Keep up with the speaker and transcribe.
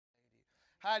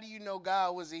How do you know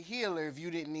God was a healer if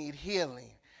you didn't need healing?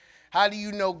 How do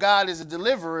you know God is a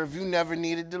deliverer if you never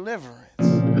needed deliverance?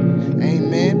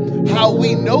 Amen. How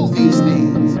we know these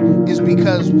things is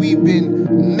because we've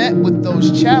been met with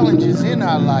those challenges in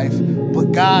our life,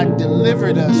 but God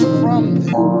delivered us from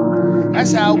them.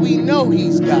 That's how we know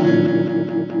He's God.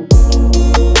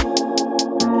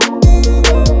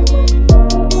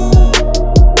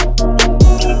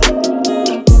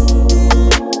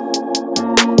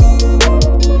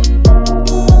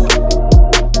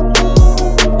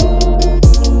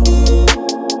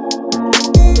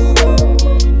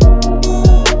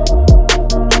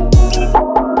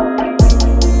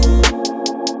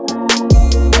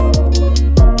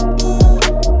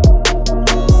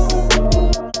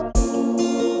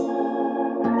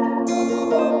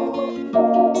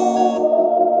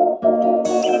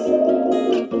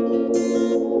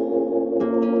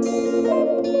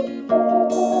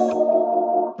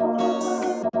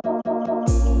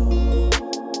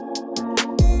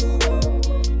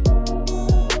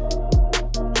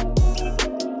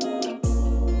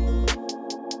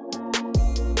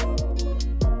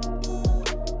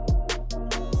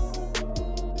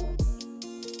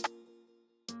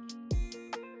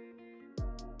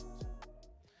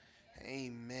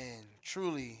 Amen.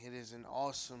 Truly, it is an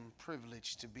awesome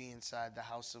privilege to be inside the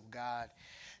house of God.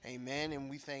 Amen. And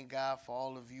we thank God for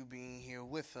all of you being here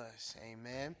with us.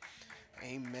 Amen.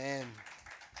 Amen.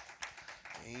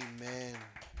 Amen.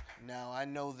 Now, I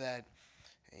know that,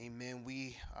 amen,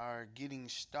 we are getting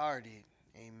started.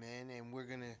 Amen. And we're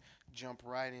going to jump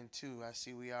right into, I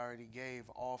see we already gave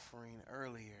offering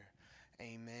earlier.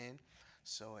 Amen.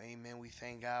 So, amen, we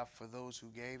thank God for those who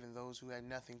gave and those who had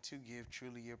nothing to give.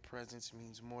 Truly, your presence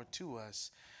means more to us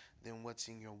than what's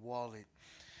in your wallet.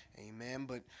 Amen.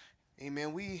 But,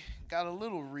 amen, we got a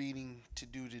little reading to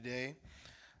do today.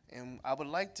 And I would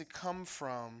like to come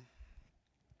from,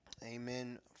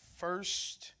 amen, 1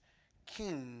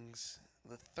 Kings,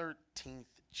 the 13th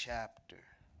chapter.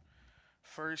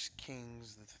 1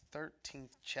 Kings, the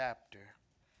 13th chapter.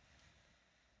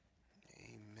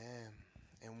 Amen.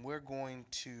 And we're going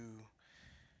to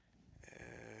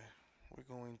we're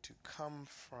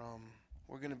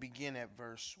going to begin at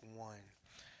verse 1.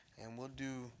 And we'll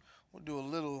do a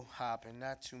little hopping,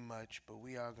 not too much, but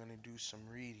we are going to do some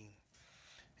reading.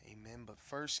 Amen. But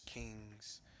 1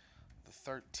 Kings,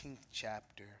 the 13th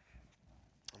chapter,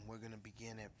 and we're going to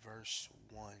begin at verse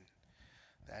 1.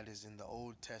 That is in the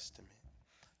Old Testament.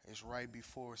 It's right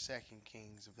before 2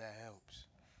 Kings, if that helps.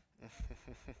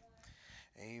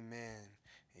 Amen.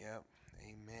 Yep.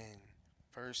 Amen.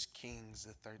 1 Kings,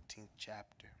 the 13th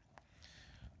chapter.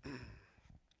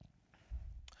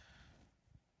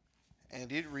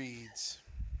 And it reads,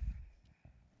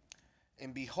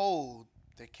 And behold,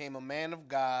 there came a man of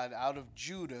God out of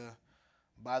Judah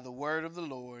by the word of the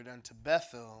Lord unto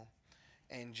Bethel,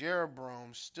 and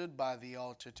Jeroboam stood by the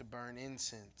altar to burn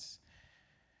incense.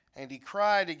 And he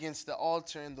cried against the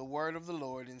altar in the word of the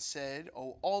Lord, and said,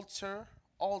 O altar,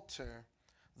 altar,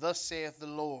 thus saith the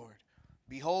Lord,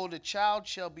 Behold, a child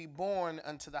shall be born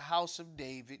unto the house of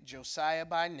David, Josiah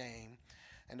by name,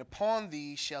 and upon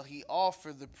thee shall he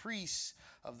offer the priests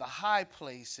of the high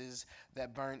places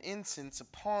that burn incense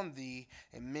upon thee,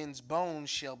 and men's bones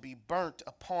shall be burnt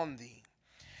upon thee.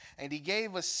 And he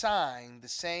gave a sign the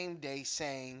same day,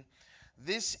 saying,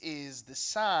 This is the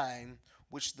sign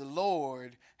which the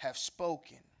Lord hath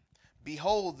spoken.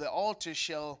 Behold, the altar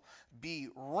shall be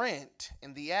rent,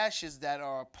 and the ashes that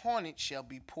are upon it shall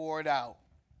be poured out.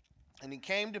 And it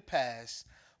came to pass,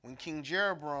 when King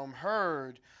Jeroboam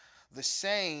heard the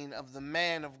saying of the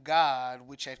man of God,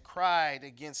 which had cried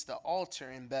against the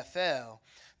altar in Bethel,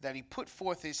 that he put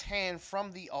forth his hand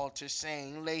from the altar,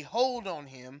 saying, Lay hold on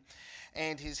him.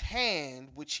 And his hand,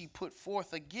 which he put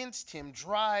forth against him,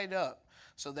 dried up,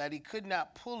 so that he could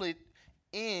not pull it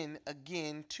in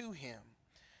again to him.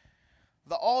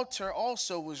 The altar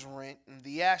also was rent, and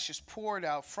the ashes poured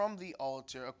out from the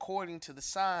altar, according to the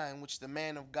sign which the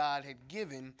man of God had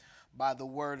given by the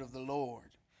word of the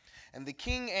Lord. And the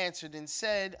king answered and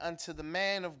said unto the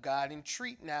man of God,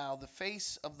 Entreat now the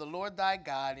face of the Lord thy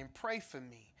God, and pray for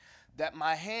me, that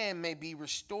my hand may be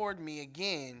restored me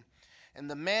again. And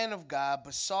the man of God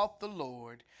besought the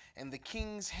Lord, and the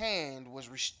king's hand was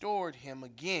restored him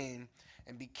again,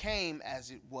 and became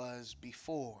as it was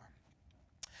before.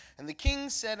 And the king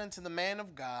said unto the man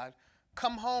of God,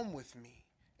 Come home with me,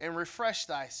 and refresh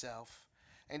thyself,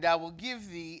 and I will give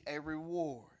thee a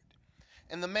reward.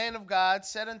 And the man of God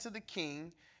said unto the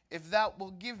king, If thou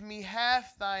wilt give me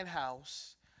half thine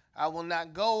house, I will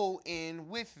not go in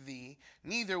with thee,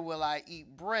 neither will I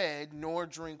eat bread nor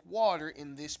drink water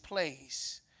in this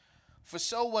place. For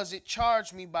so was it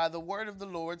charged me by the word of the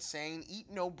Lord, saying, Eat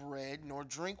no bread, nor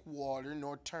drink water,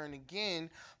 nor turn again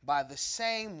by the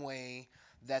same way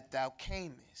that thou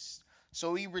camest.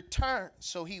 So he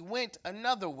went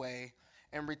another way,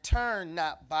 and returned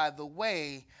not by the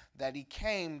way that he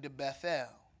came to Bethel.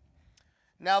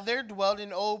 Now there dwelt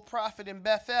an old prophet in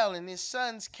Bethel, and his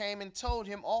sons came and told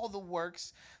him all the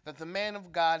works that the man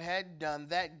of God had done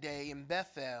that day in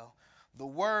Bethel, the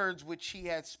words which he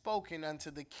had spoken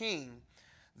unto the king.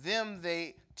 Them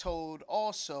they told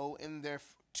also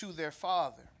to their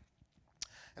father.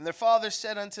 And their father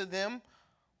said unto them,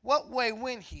 What way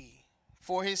went he?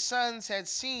 For his sons had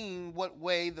seen what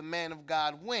way the man of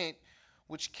God went,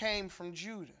 which came from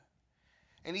Judah.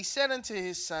 And he said unto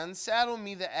his sons, Saddle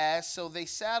me the ass. So they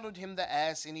saddled him the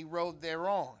ass, and he rode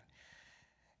thereon,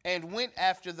 and went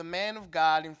after the man of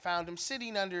God, and found him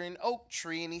sitting under an oak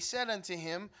tree. And he said unto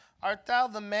him, Art thou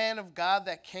the man of God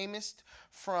that camest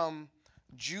from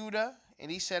Judah?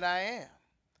 And he said, I am.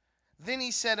 Then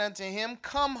he said unto him,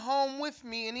 Come home with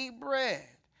me and eat bread.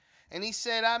 And he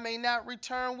said, I may not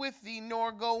return with thee,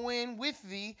 nor go in with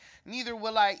thee, neither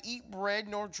will I eat bread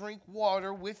nor drink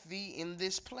water with thee in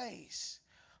this place.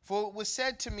 For it was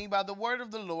said to me by the word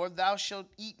of the Lord, Thou shalt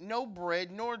eat no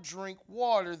bread nor drink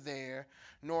water there,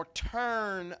 nor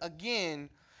turn again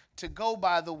to go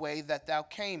by the way that thou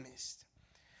camest.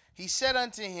 He said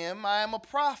unto him, I am a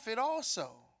prophet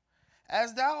also,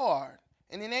 as thou art.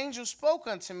 And an angel spoke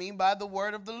unto me by the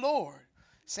word of the Lord,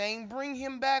 saying, Bring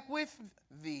him back with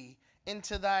thee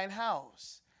into thine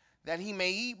house, that he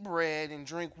may eat bread and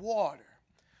drink water.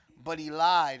 But he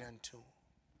lied unto him.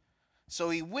 So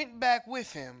he went back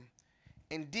with him,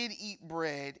 and did eat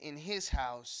bread in his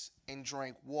house, and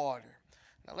drank water.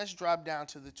 Now let's drop down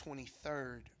to the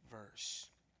 23rd verse.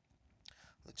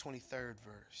 The 23rd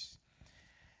verse.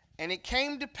 And it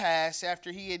came to pass,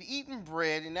 after he had eaten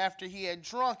bread, and after he had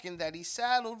drunken, that he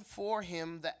saddled for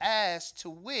him the ass, to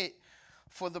wit,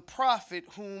 for the prophet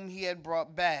whom he had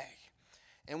brought back.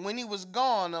 And when he was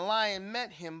gone, a lion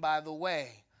met him by the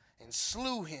way, and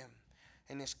slew him,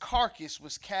 and his carcass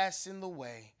was cast in the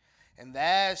way, and the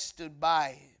ass stood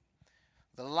by it.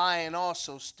 The lion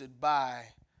also stood by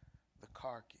the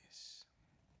carcass.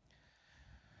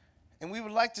 And we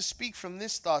would like to speak from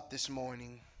this thought this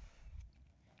morning.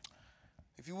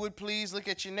 If you would please look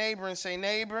at your neighbor and say,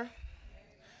 Neighbor.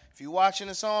 If you're watching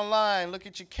us online, look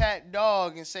at your cat,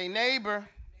 dog, and say, Neighbor.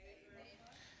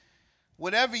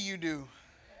 Whatever you do,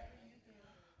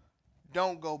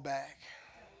 don't go back.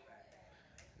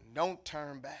 Don't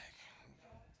turn back.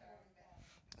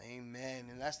 Amen.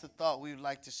 And that's the thought we would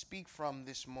like to speak from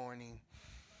this morning.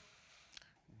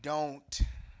 Don't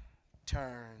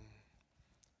turn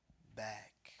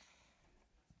back.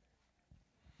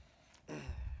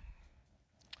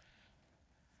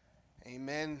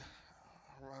 Amen.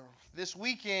 This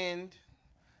weekend,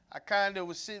 I kind of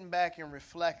was sitting back and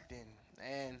reflecting.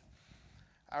 And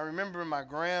I remember my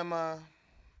grandma.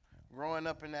 Growing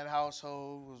up in that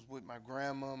household was with my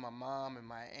grandma, my mom, and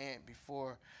my aunt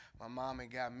before my mom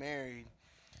had got married.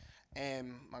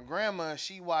 And my grandma,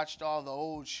 she watched all the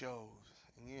old shows,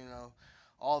 you know,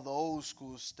 all the old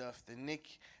school stuff, the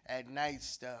Nick at Night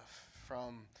stuff,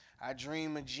 from I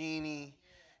Dream of Jeannie,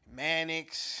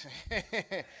 Mannix,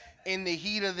 In the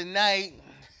Heat of the Night,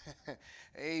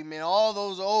 amen, all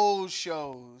those old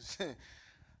shows,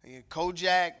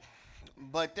 Kojak.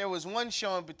 But there was one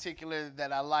show in particular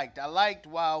that I liked. I liked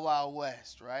Wild Wild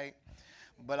West, right?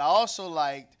 But I also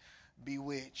liked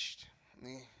Bewitched.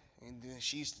 And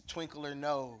she used to twinkle her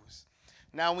nose.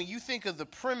 Now, when you think of the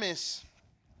premise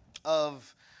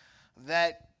of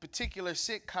that particular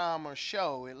sitcom or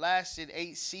show, it lasted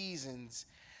 8 seasons.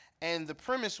 And the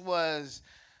premise was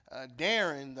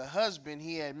Darren, the husband,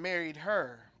 he had married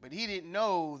her. But he didn't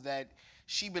know that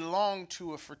she belonged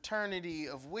to a fraternity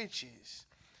of witches.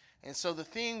 And so the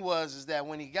thing was is that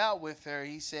when he got with her,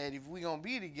 he said, if we're going to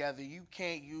be together, you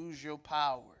can't use your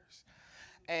powers.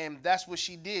 And that's what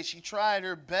she did. She tried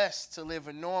her best to live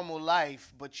a normal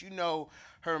life, but you know,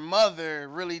 her mother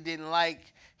really didn't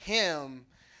like him,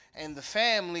 and the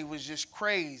family was just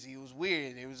crazy. It was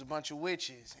weird. It was a bunch of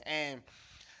witches. And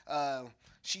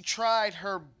she tried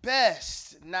her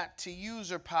best not to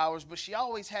use her powers, but she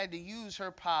always had to use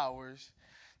her powers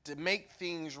to make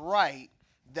things right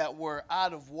that were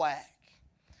out of whack.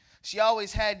 She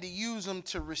always had to use them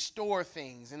to restore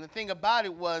things. And the thing about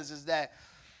it is that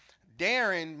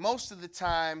Darren, most of the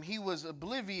time, he was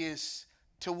oblivious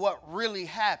to what really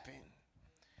happened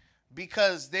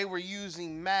because they were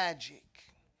using magic.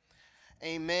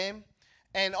 Amen.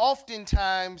 And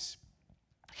oftentimes,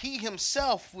 he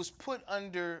himself was put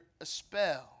under a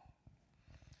spell.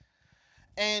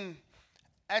 And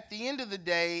at the end of the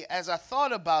day, as I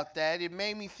thought about that, it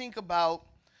made me think about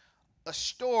a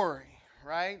story,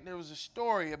 right? There was a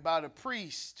story about a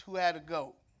priest who had a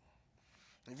goat.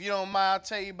 If you don't mind, I'll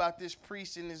tell you about this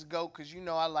priest and this goat because you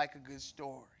know I like a good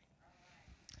story.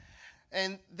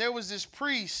 And there was this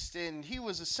priest, and he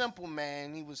was a simple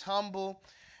man. He was humble,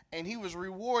 and he was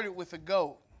rewarded with a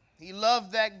goat. He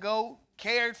loved that goat,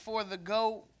 cared for the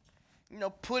goat,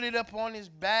 put it up on his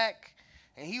back,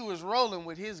 and he was rolling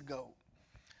with his goat.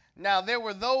 Now, there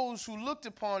were those who looked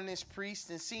upon this priest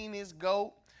and seen his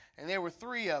goat, and there were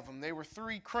three of them. They were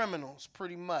three criminals,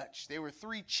 pretty much. They were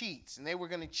three cheats, and they were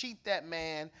going to cheat that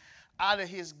man out of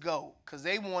his goat because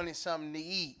they wanted something to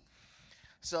eat.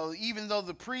 So even though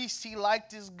the priest, he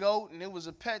liked his goat and it was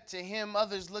a pet to him,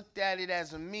 others looked at it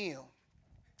as a meal.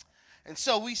 And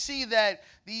so we see that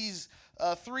these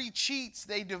three cheats,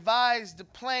 they devised a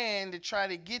plan to try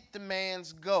to get the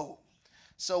man's goat.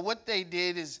 So what they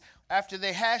did is, after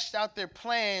they hashed out their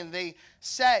plan, they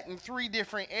sat in three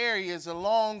different areas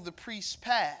along the priest's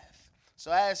path.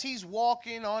 So as he's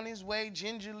walking on his way,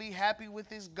 gingerly, happy with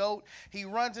his goat, he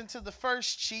runs into the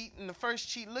first cheat, and the first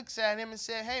cheat looks at him and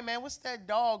said, "Hey, man, what's that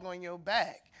dog on your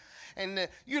back?" And,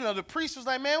 the priest was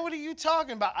like, "Man, what are you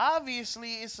talking about?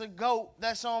 Obviously, it's a goat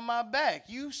that's on my back.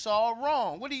 You saw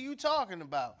wrong. What are you talking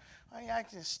about?" "Why are you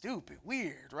acting stupid?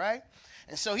 Weird, right?"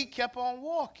 And so he kept on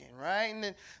walking, right? And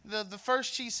then the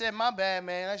first cheat said, "My bad,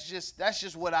 man. That's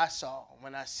just what I saw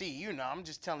when I see. I'm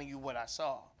just telling you what I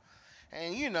saw."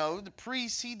 And, the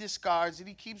priest, he discards it.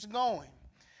 He keeps going.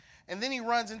 And then he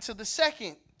runs into the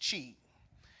second cheat.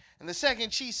 And the second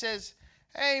cheat says,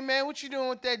 "Hey, man, what you doing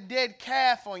with that dead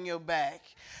calf on your back?"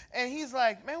 And he's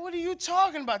like, "Man, what are you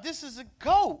talking about? This is a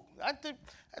goat."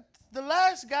 The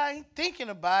last guy, he thinking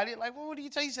about it, like, "Well, what do you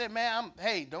tell?" He said, "Man,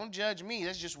 hey, don't judge me.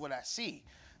 That's just what I see.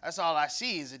 That's all I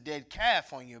see is a dead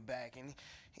calf on your back." And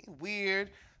he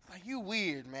weird. Like, "You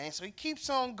weird, man." So he keeps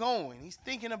on going. He's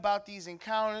thinking about these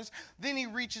encounters. Then he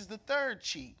reaches the third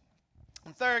cheat.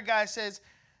 The third guy says,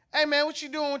 "Hey, man, what you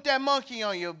doing with that monkey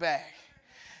on your back?"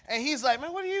 And he's like,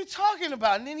 "Man, what are you talking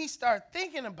about?" And then he started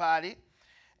thinking about it.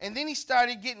 And then he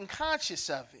started getting conscious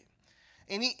of it.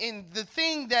 And the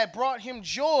thing that brought him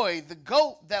joy, the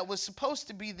goat that was supposed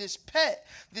to be this pet,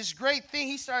 this great thing,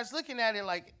 he starts looking at it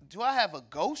like, "Do I have a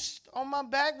ghost on my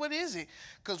back? What is it?"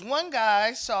 Because one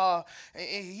guy saw,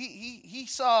 he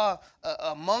saw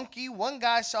a monkey, one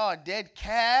guy saw a dead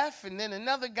calf, and then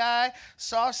another guy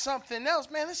saw something else.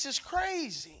 Man, this is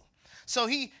crazy. So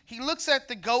he looks at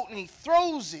the goat and he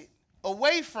throws it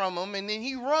away from him, and then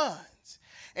he runs.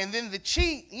 And then the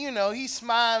cheat, he's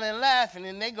smiling, laughing,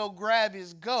 and they go grab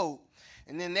his goat,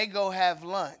 and then they go have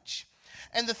lunch.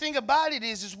 And the thing about it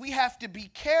is we have to be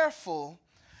careful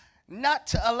not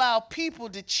to allow people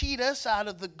to cheat us out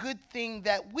of the good thing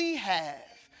that we have.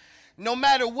 No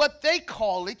matter what they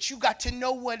call it, you got to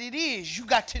know what it is. You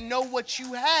got to know what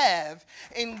you have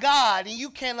in God, and you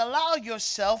can't allow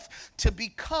yourself to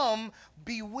become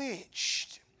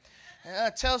bewitched. And I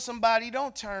tell somebody,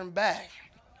 don't turn back.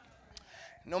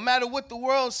 No matter what the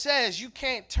world says, you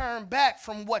can't turn back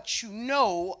from what you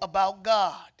know about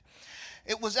God.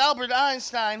 It was Albert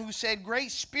Einstein who said,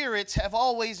 "Great spirits have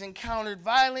always encountered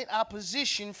violent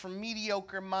opposition from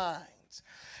mediocre minds."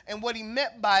 And what he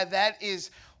meant by that is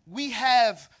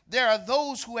there are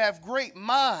those who have great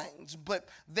minds, but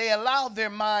they allow their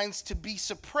minds to be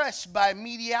suppressed by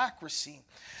mediocrity.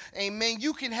 Amen.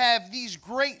 You can have these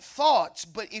great thoughts,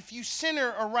 but if you center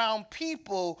around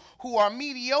people who are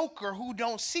mediocre, who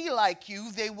don't see like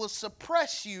you, they will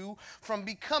suppress you from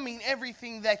becoming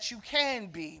everything that you can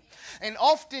be. And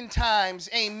oftentimes,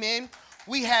 amen,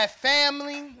 we have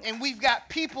family and we've got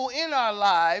people in our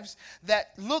lives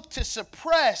that look to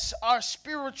suppress our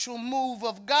spiritual move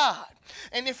of God.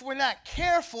 And if we're not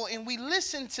careful and we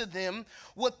listen to them,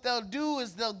 what they'll do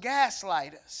is they'll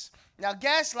gaslight us. Now,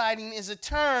 gaslighting is a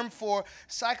term for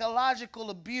psychological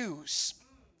abuse,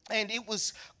 and it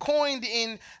was coined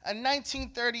in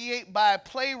 1938 by a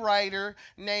playwright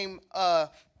named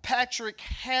Patrick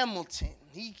Hamilton.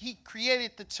 He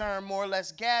created the term, more or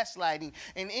less, gaslighting.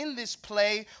 And in this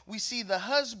play, we see the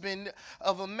husband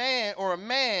of a man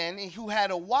who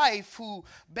had a wife who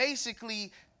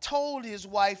basically told his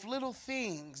wife little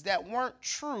things that weren't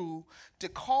true to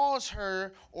cause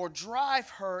her or drive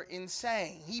her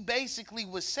insane. He basically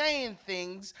was saying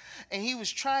things and he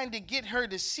was trying to get her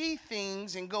to see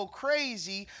things and go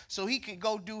crazy so he could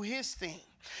go do his thing.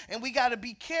 And we got to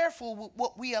be careful with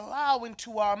what we allow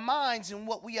into our minds and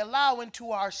what we allow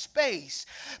into our space.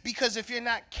 Because if you're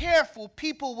not careful,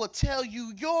 people will tell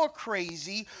you you're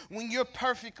crazy when you're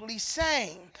perfectly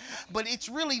sane. But it's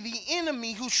really the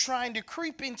enemy who's trying to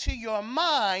creep into your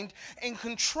mind and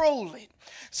control it.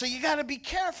 So you got to be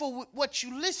careful with what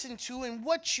you listen to and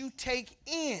what you take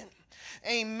in.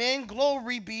 Amen.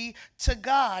 Glory be to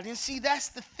God. And see, that's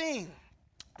the thing.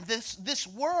 This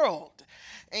world,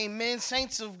 amen,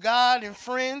 saints of God and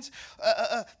friends,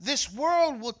 this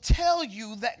world will tell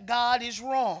you that God is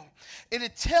wrong. It'll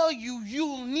tell you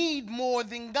you'll need more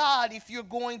than God if you're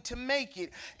going to make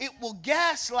it. It will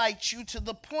gaslight you to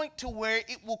the point to where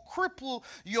it will cripple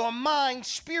your mind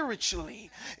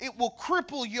spiritually. It will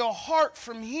cripple your heart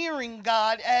from hearing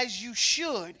God as you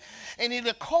should. And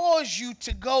it'll cause you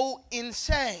to go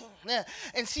insane.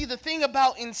 And see, the thing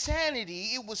about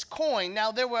insanity, it was coined.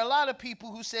 Now, there were a lot of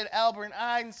people who said Albert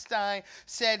Einstein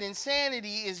said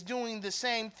insanity is doing the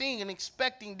same thing and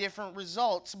expecting different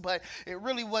results, but it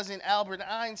really wasn't Albert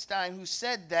Einstein who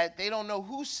said that. They don't know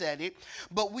who said it,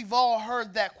 but we've all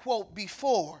heard that quote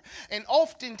before. And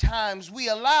oftentimes, we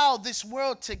allow this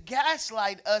world to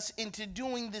gaslight us into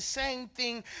doing the same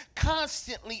thing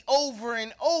constantly over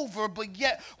and over, but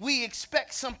yet we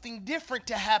expect something different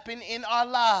to happen in our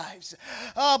lives.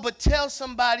 But tell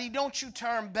somebody, don't you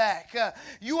turn back.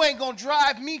 You ain't gonna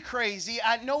drive me crazy.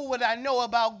 I know what I know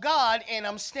about God, and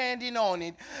I'm standing on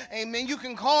it. Amen. You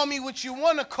can call me what you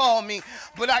want to call me,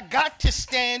 but I got to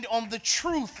stand on the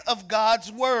truth of God's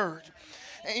word.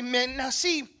 Amen. Now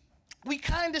see, we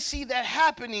kind of see that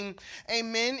happening,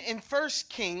 amen, in 1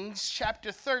 Kings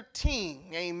chapter 13,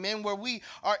 amen, where we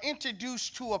are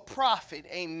introduced to a prophet,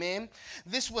 amen.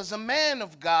 This was a man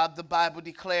of God, the Bible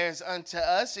declares unto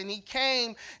us, and he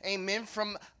came, amen,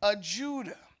 from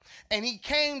Judah. And he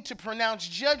came to pronounce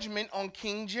judgment on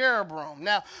King Jeroboam.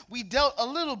 Now, we dealt a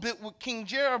little bit with King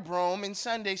Jeroboam in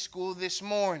Sunday school this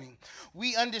morning.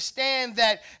 We understand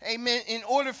that, amen, in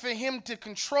order for him to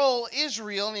control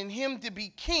Israel and him to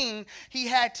be king, he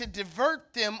had to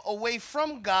divert them away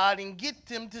from God and get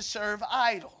them to serve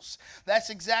idols. That's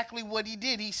exactly what he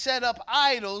did. He set up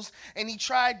idols and he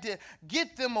tried to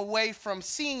get them away from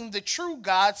seeing the true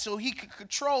God so he could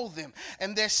control them.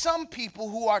 And there's some people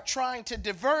who are trying to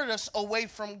divert us away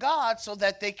from God so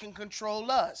that they can control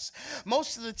us.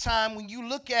 Most of the time when you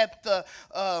look at the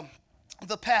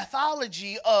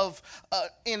pathology of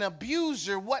an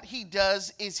abuser, what he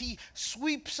does is he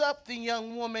sweeps up the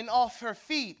young woman off her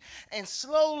feet and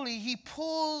slowly he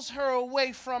pulls her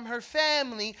away from her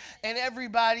family and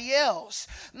everybody else.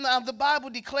 Now the Bible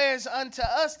declares unto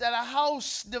us that a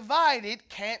house divided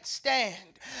can't stand.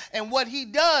 And what he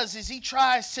does is he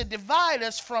tries to divide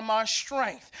us from our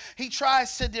strength. He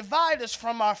tries to divide us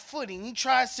from our footing. He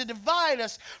tries to divide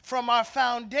us from our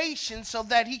foundation so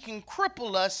that he can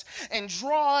cripple us and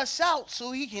draw us out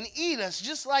so he can eat us,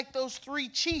 just like those three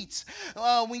cheats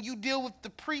when you deal with the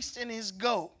priest and his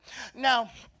goat. Now,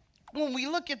 when we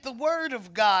look at the word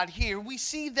of God here, we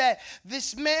see that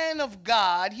this man of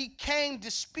God, he came to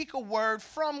speak a word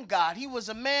from God. He was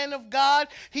a man of God.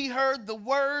 He heard the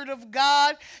word of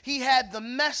God. He had the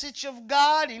message of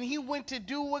God, and he went to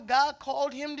do what God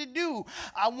called him to do.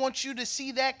 I want you to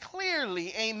see that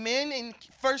clearly. Amen. In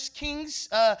 1 Kings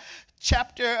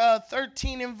chapter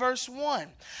 13 and verse 1.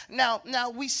 Now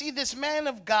we see this man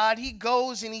of God, he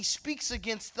goes and he speaks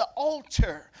against the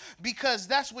altar because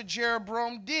that's what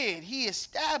Jeroboam did. He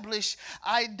established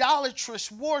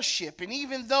idolatrous worship. And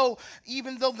even though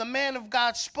the man of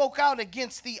God spoke out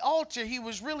against the altar, he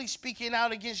was really speaking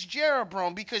out against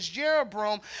Jeroboam because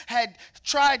Jeroboam had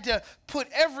tried to put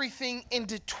everything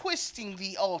into twisting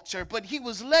the altar. But he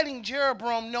was letting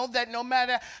Jeroboam know that no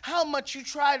matter how much you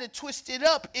try to twist it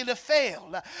up, it'll fail.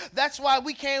 That's why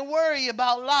we can't worry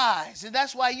about lies. And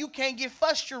that's why you can't get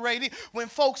frustrated when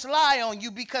folks lie on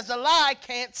you, because a lie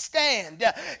can't stand.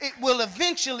 It will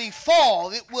eventually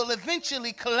fall. It will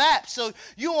eventually collapse. So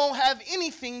you won't have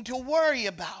anything to worry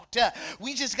about.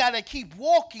 We just got to keep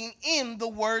walking in the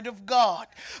word of God.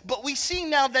 But we see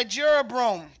now that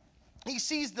Jeroboam, he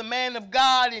sees the man of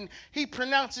God and he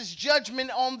pronounces judgment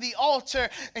on the altar,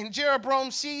 and Jeroboam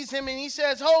sees him and he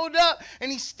says, hold up,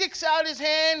 and he sticks out his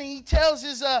hand and he tells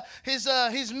his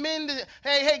men to,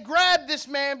 hey, grab this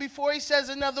man before he says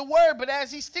another word. But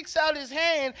as he sticks out his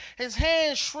hand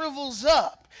shrivels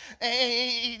up. And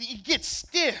he gets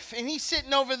stiff, and he's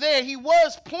sitting over there. He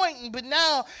was pointing, but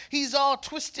now he's all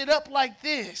twisted up like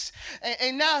this.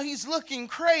 And now he's looking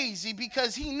crazy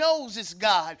because he knows it's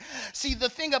God. See, the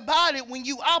thing about about it, when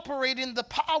you operate in the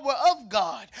power of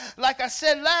God, like I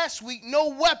said last week, no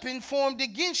weapon formed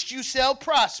against you shall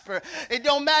prosper. It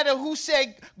don't matter who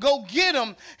said go get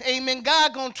them. Amen.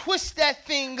 God gonna twist that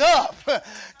thing up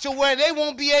to where they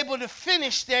won't be able to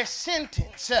finish their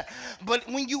sentence. But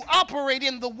when you operate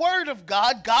in the word of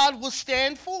God, God will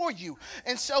stand for you.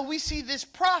 And so we see this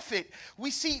prophet,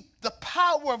 we see the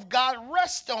power of God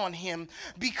rest on him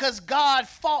because God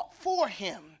fought for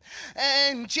him.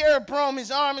 And Jeroboam,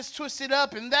 his arm is twisted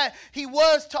up, and that he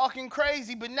was talking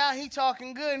crazy, but now he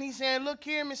talking good, and he's saying, look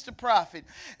here, Mr. Prophet,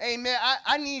 amen,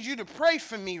 I need you to pray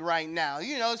for me right now.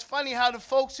 You know, it's funny how the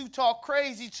folks who talk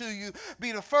crazy to you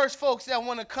be the first folks that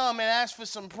want to come and ask for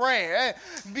some prayer.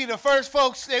 Be the first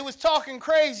folks, they was talking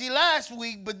crazy last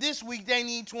week, but this week they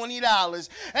need $20.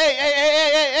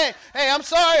 Hey, I'm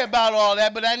sorry about all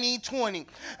that, but I need 20.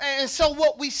 And so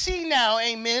what we see now,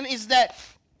 amen, is that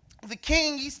the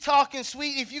king, he's talking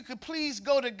sweet. If you could please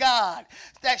go to God.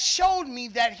 That showed me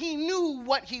that he knew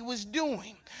what he was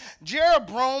doing.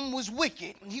 Jeroboam was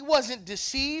wicked. He wasn't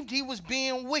deceived. He was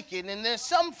being wicked. And there's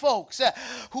some folks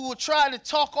who will try to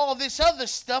talk all this other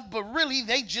stuff, but really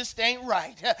they just ain't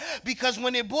right. Because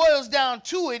when it boils down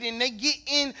to it and they get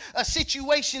in a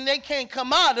situation they can't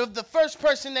come out of, the first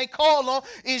person they call on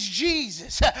is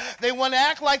Jesus. They want to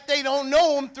act like they don't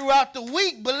know him throughout the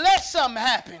week, but let something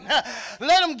happen.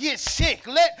 Let them get sick.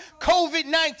 Let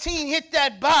COVID-19 hit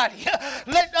that body.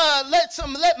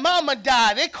 Let mama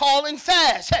die. They calling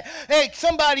fast. Hey,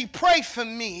 somebody pray for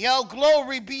me. Oh,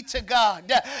 glory be to God.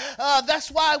 That's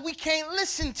why we can't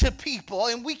listen to people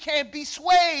and we can't be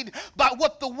swayed by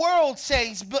what the world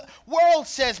says.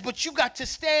 But you got to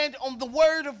stand on the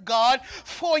word of God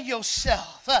for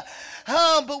yourself.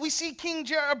 But we see King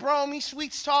Jeroboam, he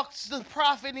sweet talks to the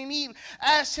prophet and he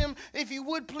asks him, if you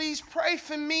would please pray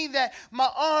for me that my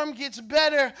arm gets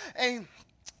better. And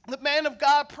the man of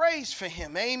God prays for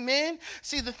him. Amen.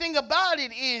 See, the thing about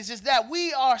it is that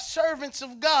we are servants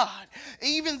of God.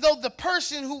 Even though the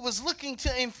person who was looking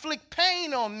to inflict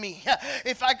pain on me,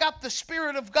 if I got the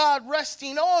Spirit of God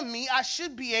resting on me, I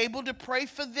should be able to pray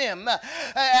for them.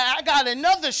 I got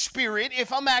another spirit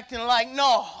if I'm acting like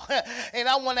no, and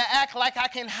I want to act like I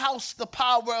can house the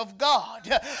power of God.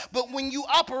 But when you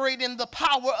operate in the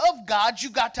power of God, you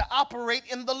got to operate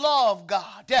in the law of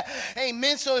God.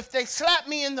 Amen. So if they slap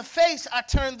me in the face, I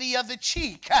turn the other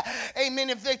cheek. Amen.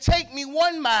 If they take me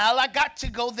 1 mile, I got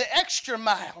to go the extra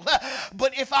mile.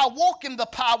 But if I walk in the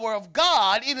power of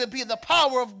God, it'll be the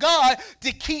power of God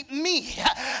to keep me.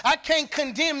 I can't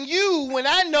condemn you when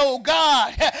I know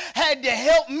God had to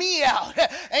help me out.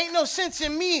 Ain't no sense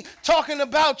in me talking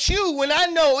about you when I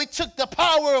know it took the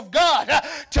power of God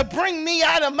to bring me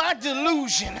out of my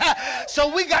delusion.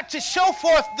 So we got to show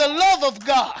forth the love of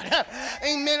God.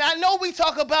 Amen. I know we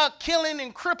talk about killing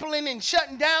and crippling and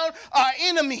shutting down our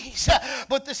enemies,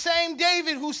 but the same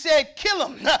David who said kill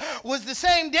him was the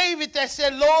same David that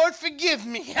said, Lord, forgive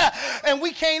me. And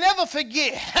we can't ever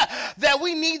forget that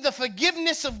we need the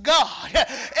forgiveness of God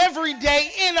every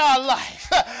day in our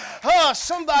life.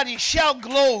 Somebody shout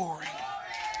glory.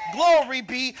 Glory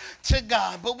be to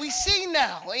God. But we see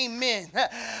now, amen,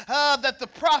 that the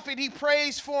prophet, he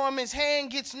prays for him. His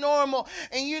hand gets normal.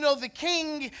 And you know, the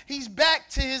king, he's back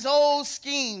to his old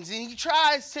schemes. And he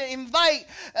tries to invite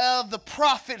the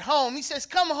prophet home. He says,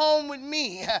 come home with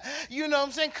me. You know what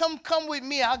I'm saying? Come with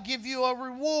me. I'll give you a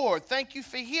reward. Thank you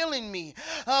for healing me.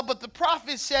 But the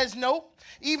prophet says, nope.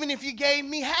 Even if you gave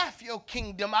me half your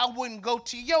kingdom, I wouldn't go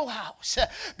to your house.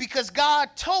 Because God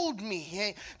told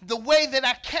me the way that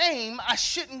I came, I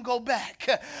shouldn't go back.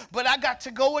 But I got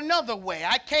to go another way.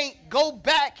 I can't go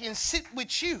back and sit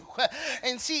with you.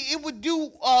 And see, it would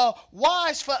do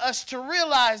wise for us to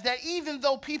realize that even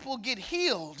though people get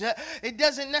healed, it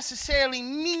doesn't necessarily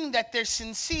mean that they're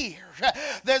sincere.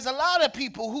 There's a lot of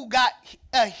people who got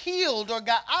healed or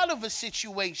got out of a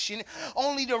situation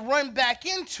only to run back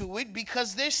into it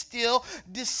because they're still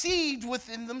deceived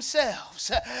within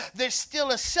themselves. There's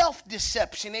still a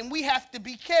self-deception, and we have to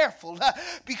be careful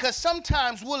because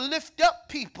sometimes we'll lift up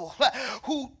people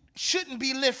who shouldn't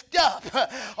be lifted up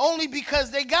only because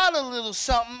they got a little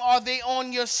something or they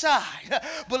on your side.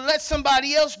 But let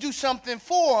somebody else do something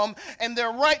for them and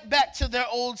they're right back to their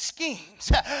old schemes.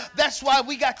 That's why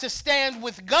we got to stand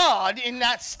with God and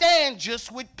not stand just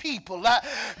with people.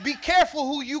 Be careful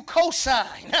who you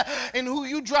co-sign and who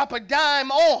you drop a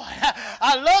dime on.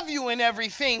 I love you and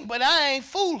everything, but I ain't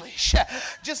foolish.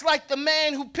 Just like the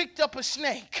man who picked up a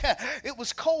snake. It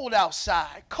was cold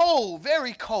outside. Cold,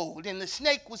 very cold, and the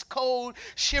snake was cold,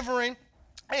 shivering.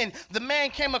 And the man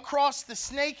came across the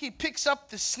snake. He picks up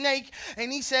the snake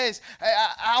and he says,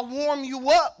 I'll warm you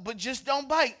up, but just don't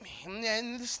bite me.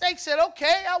 And the snake said,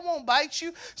 okay, I won't bite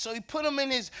you. So he put him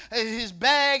in his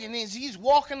bag, and he's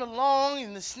walking along,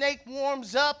 and the snake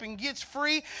warms up and gets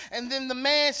free. And then the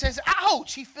man says,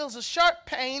 ouch, he feels a sharp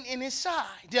pain in his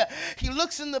side. He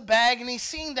looks in the bag and he's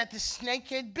seen that the snake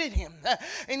had bit him.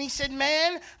 And he said,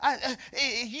 man,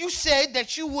 you said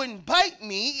that you wouldn't bite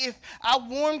me if I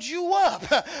warmed you up.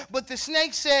 But the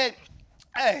snake said,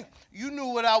 hey, you knew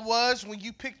what I was when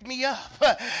you picked me up.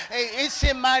 It's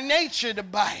in my nature to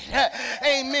bite.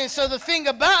 Amen. So the thing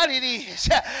about it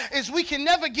is we can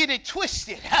never get it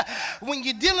twisted. When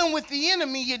you're dealing with the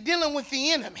enemy, you're dealing with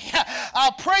the enemy.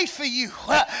 I'll pray for you.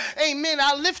 Amen.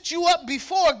 I'll lift you up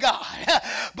before God.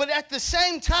 But at the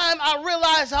same time, I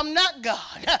realize I'm not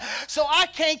God. So I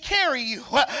can't carry you.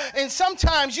 And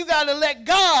sometimes you got to let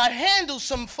God handle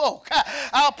some folk.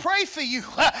 I'll pray for you.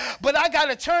 But I got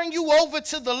to turn you over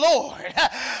to the Lord.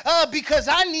 Because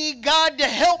I need God to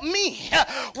help me.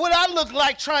 What I look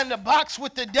like trying to box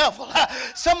with the devil.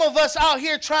 Some of us out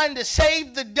here trying to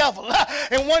save the devil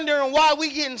and wondering why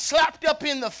we getting slapped up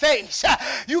in the face.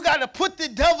 You got to put the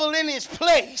devil in his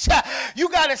place. You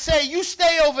got to say, you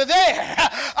stay over there.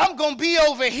 I'm going to be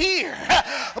over here.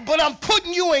 But I'm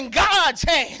putting you in God's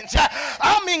hands.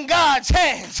 I'm in God's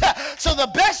hands. So the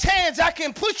best hands I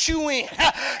can put you in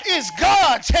is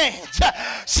God's hands.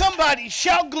 Somebody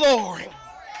shout glory.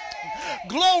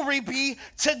 Glory be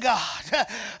to God.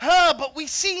 But we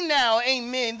see now,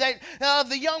 amen, that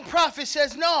the young prophet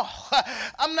says, no,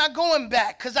 I'm not going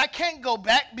back, because I can't go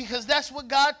back, because that's what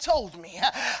God told me.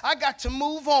 I got to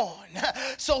move on.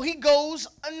 So he goes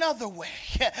another way.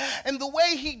 And the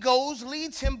way he goes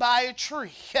leads him by a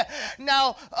tree.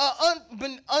 Now,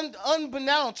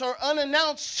 unbeknownst or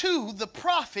unannounced to the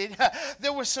prophet,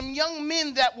 there were some young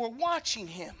men that were watching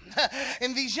him.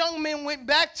 And these young men went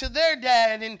back to their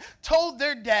dad and told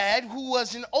their dad, who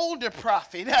was an older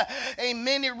prophet,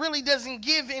 amen, it really doesn't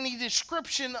give any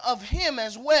description of him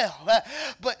as well.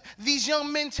 But these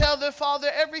young men tell their father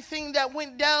everything that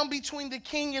went down between the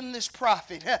king and this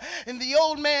prophet. And the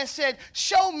old man said,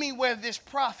 show me where this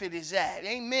prophet is at.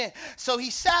 Amen. So he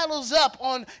saddles up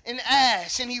on an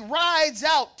ass and he rides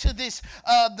out to this,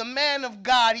 the man of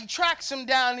God. He tracks him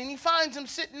down and he finds him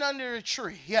sitting under a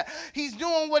tree. He's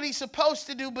doing what he's supposed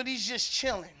to do, but he's just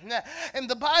chilling. And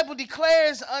the Bible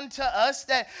declares unto us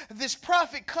that this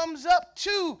prophet comes up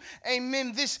to,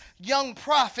 amen, this young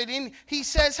prophet, and he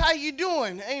says, how you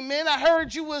doing? Amen. I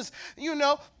heard you was,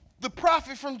 the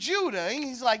prophet from Judah. And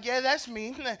he's like, yeah, that's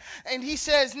me. And he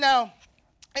says, now,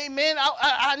 amen,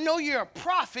 I know you're a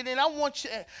prophet, and I want you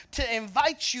to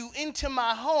invite you into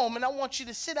my home, and I want you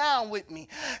to sit down with me.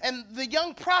 And the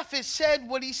young prophet said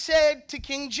what he said to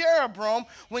King Jeroboam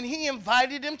when he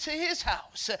invited him to his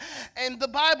house. And the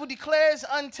Bible declares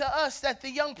unto us that the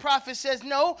young prophet says,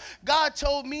 no, God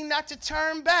told me not to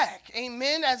turn back.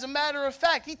 Amen. As a matter of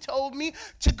fact, he told me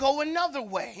to go another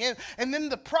way. And then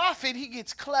the prophet, he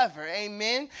gets clever.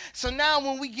 Amen. So now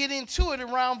when we get into it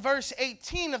around verse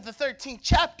 18 of the 13th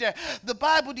chapter, the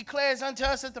Bible declares unto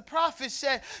us that the prophet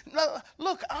said,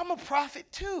 look, I'm a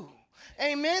prophet too.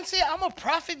 Amen. See, I'm a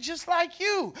prophet just like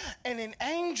you. And an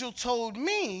angel told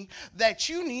me that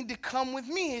you need to come with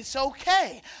me. It's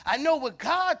okay. I know what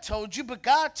God told you, but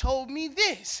God told me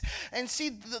this. And see,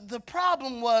 the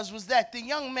problem was that the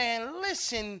young man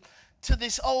listened to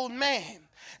this old man.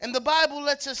 And the Bible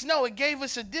lets us know, it gave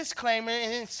us a disclaimer,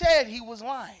 and it said he was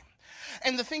lying.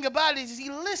 And the thing about it is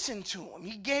he listened to him.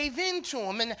 He gave in to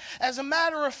him. And as a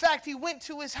matter of fact, he went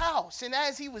to his house. And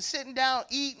as he was sitting down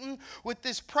eating with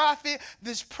this prophet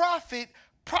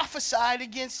prophesied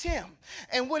against him.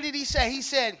 And what did he say? He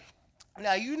said,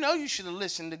 now, you should have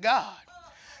listened to God.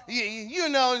 You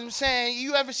know what I'm saying?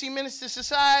 You ever see Minister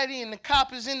Society and the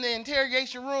cop is in the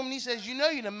interrogation room and he says, you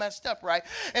done messed up, right?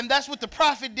 And that's what the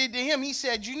prophet did to him. He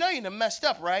said, you done messed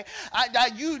up, right?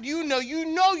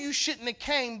 You shouldn't have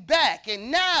came back.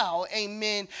 And now,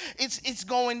 amen, it's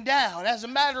going down. As a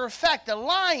matter of fact, the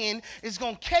lion is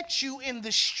going to catch you in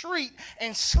the street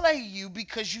and slay you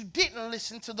because you didn't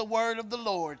listen to the word of the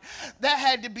Lord. That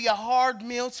had to be a hard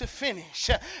meal to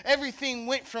finish. Everything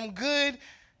went from good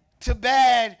to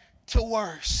bad to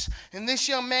worse. And this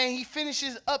young man, he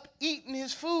finishes up eating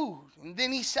his food. And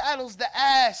then he saddles the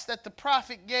ass that the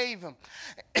prophet gave him.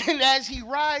 And as he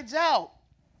rides out,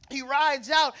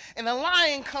 and a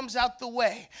lion comes out the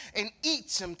way and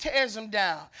eats him, tears him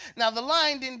down. Now, the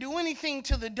lion didn't do anything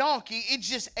to the donkey. It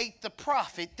just ate the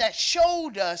prophet. That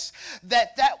showed us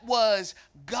that was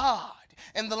God.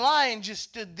 and the lion just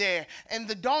stood there, and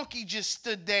the donkey just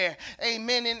stood there.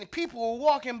 Amen. And people were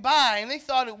walking by, and they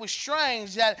thought it was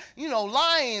strange that,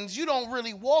 lions, you don't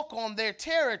really walk on their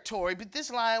territory. But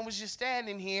this lion was just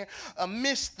standing here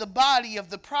amidst the body of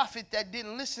the prophet that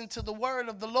didn't listen to the word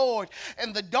of the Lord.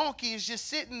 And the donkey is just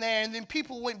sitting there. And then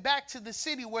people went back to the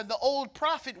city where the old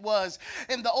prophet was.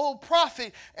 And the old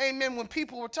prophet, amen, when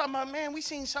people were talking about, man, we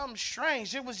seen something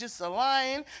strange. It was just a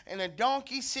lion and a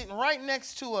donkey sitting right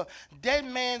next to a dead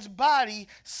man's body,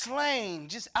 slain,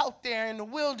 just out there in the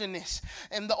wilderness.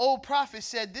 And the old prophet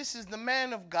said, this is the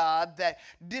man of God that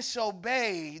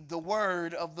disobeyed the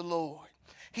word of the Lord.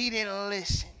 He didn't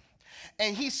listen.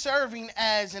 And he's serving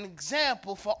as an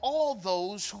example for all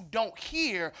those who don't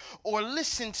hear or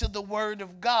listen to the word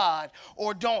of God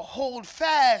or don't hold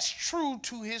fast true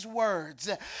to his words.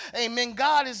 Amen.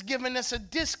 God has given us a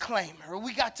disclaimer.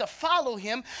 We got to follow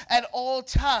him at all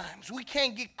times. We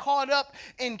can't get caught up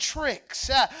in tricks.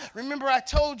 Remember, I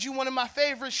told you one of my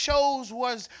favorite shows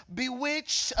was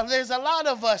Bewitched. There's a lot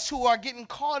of us who are getting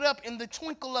caught up in the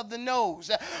twinkle of the nose.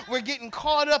 We're getting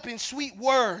caught up in sweet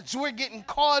words. We're getting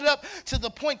caught up to the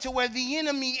point to where the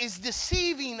enemy is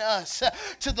deceiving us,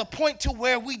 to the point to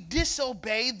where we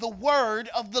disobey the word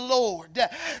of the Lord.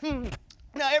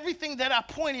 Now, everything that I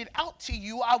pointed out to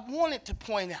you, I wanted to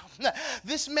point out.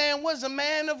 This man was a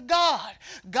man of God.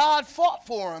 God fought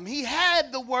for him. He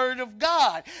had the word of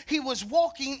God. He was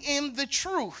walking in the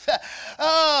truth.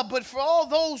 But for all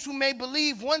those who may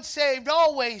believe once saved,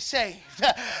 always saved,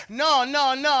 no.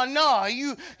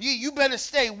 You better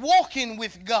stay walking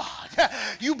with God.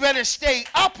 You better stay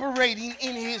operating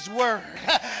in his word.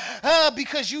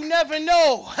 Because you never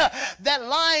know. That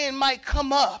lion might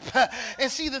come up. And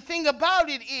see, the thing about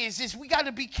it is we got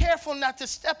to be careful not to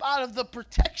step out of the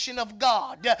protection of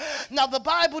God. Now, the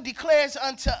Bible declares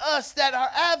unto us that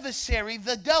our adversary,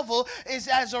 the devil, is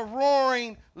as a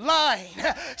roaring lion,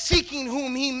 seeking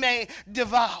whom he may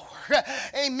devour.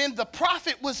 Amen. The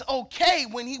prophet was okay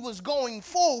when he was going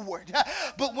forward,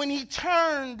 but when he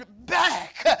turned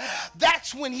back,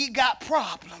 that's when he got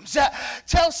problems.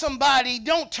 Tell somebody,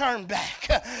 don't turn back.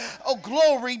 Oh,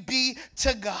 glory be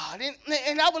to God.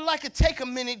 And I would like to take a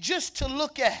minute just to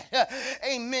look at,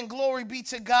 amen, glory be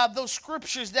to God, those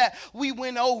scriptures that we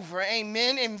went over,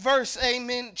 amen,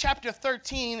 in chapter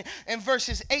 13 and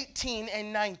verses 18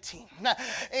 and 19.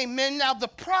 Amen. Now, the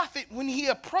prophet, when he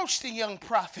approached the young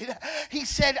prophet, he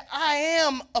said, I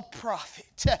am a prophet.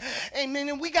 Amen.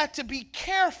 And we got to be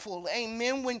careful,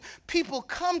 amen, when people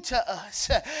come to us.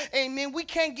 Amen. We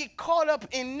can't get caught up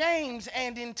in names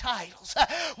and in titles.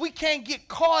 We can't get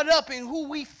caught up in who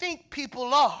we think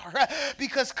people are,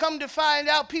 because come to find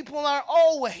out, people aren't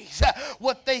always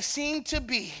what they seem to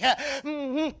be.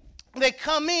 They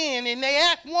come in and they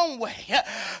act one way,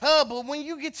 but when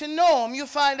you get to know them, you'll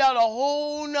find out a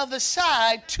whole nother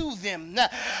side to them.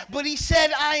 But he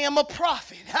said, I am a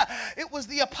prophet. It was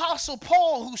the Apostle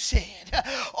Paul who said,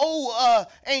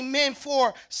 amen,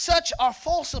 for such are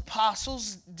false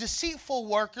apostles, deceitful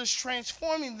workers,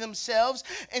 transforming themselves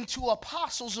into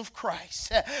apostles of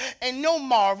Christ. And no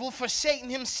marvel, for Satan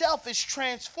himself is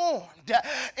transformed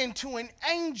into an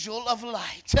angel of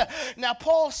light. Now,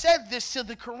 Paul said this to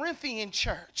the Corinthians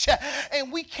church,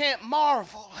 and we can't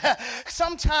marvel.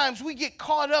 Sometimes we get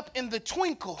caught up in the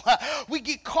twinkle, we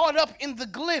get caught up in the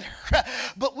glitter,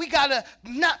 but we gotta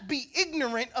not be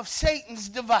ignorant of Satan's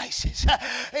devices.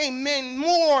 Amen.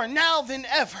 More now than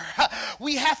ever,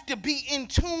 we have to be in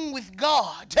tune with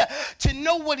God to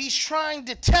know what he's trying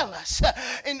to tell us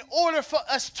in order for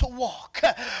us to walk,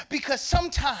 because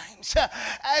sometimes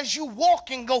as you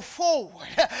walk and go forward,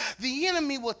 the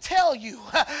enemy will tell you,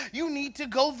 you need to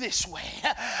go this way.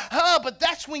 But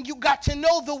that's when you got to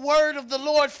know the word of the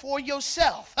Lord for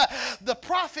yourself. The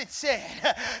prophet said,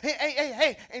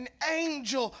 hey, an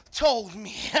angel told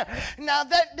me. Now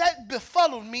that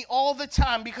befuddled me all the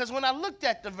time, because when I looked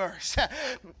at the verse,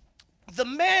 the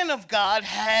man of God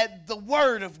had the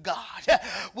word of God,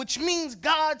 which means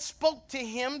God spoke to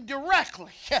him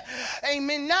directly.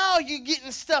 Amen. Now you're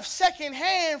getting stuff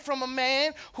secondhand from a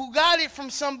man who got it from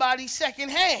somebody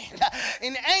secondhand.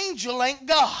 An angel ain't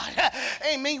God.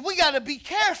 Amen. We got to be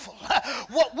careful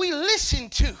what we listen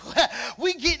to.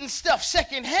 We getting stuff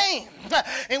secondhand,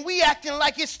 and we acting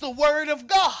like it's the word of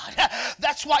God.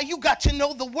 That's why you got to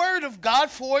know the word of God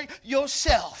for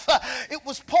yourself. It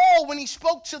was Paul when he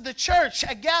spoke to the church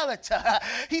at Galata.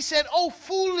 He said, oh,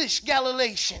 foolish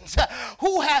Galatians,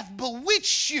 who hath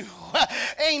bewitched you,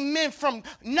 amen, from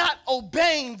not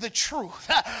obeying the truth?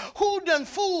 Who done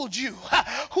fooled you?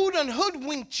 Who done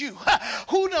hoodwinked you?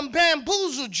 Who done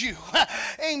bamboozled you?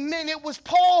 Amen. It was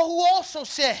Paul who also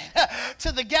said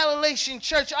to the Galatian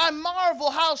church, I marvel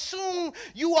how soon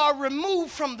you are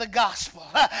removed from the gospel.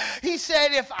 He said,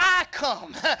 if I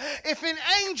come, if an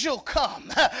angel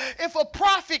come, if a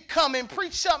prophet come and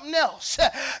preach something else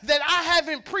that I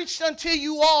haven't preached unto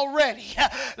you already,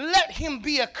 let him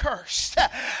be accursed.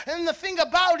 And the thing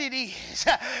about it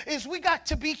is we got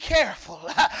to be careful.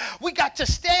 We got to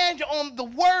stand on the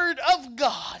word of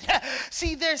God.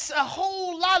 See, there's a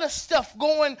whole lot of stuff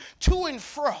going to and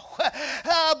fro.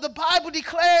 The Bible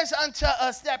declares unto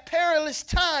us that perilous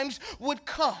times would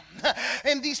come,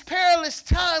 and these perilous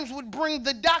times would bring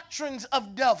the doctrines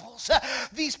of devils.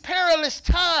 These perilous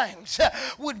times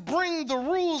would bring the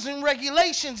rules and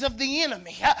regulations of the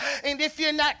enemy. And if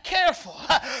you're not careful,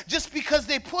 just because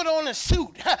they put on a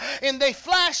suit and they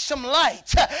flash some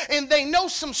lights and they know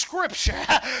some scripture,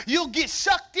 you'll get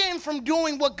sucked in from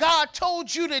doing what God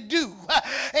told you to do.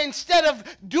 Instead of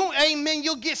doing, amen,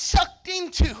 you'll get sucked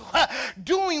into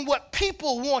doing what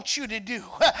people want you to do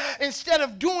instead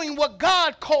of doing what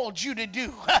God called you to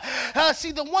do.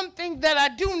 See, the one thing that I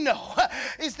do know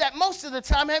is that most of the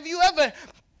time, have you ever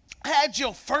had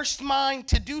your first mind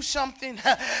to do something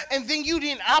and then you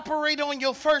didn't operate on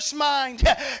your first mind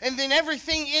and then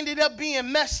everything ended up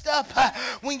being messed up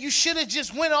when you should have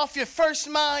just went off your first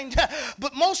mind?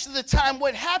 But most of the time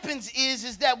what happens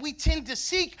is that we tend to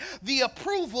seek the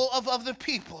approval of other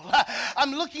people.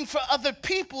 I'm looking for other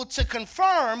people to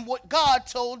confirm what God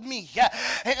told me.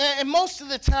 And most of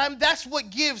the time that's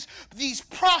what gives these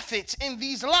prophets and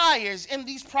these liars and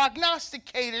these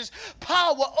prognosticators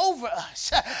power over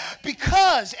us.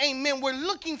 Because, amen, we're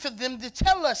looking for them to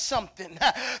tell us something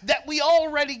that we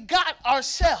already got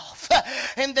ourselves.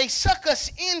 And they suck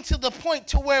us into the point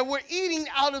to where we're eating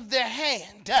out of their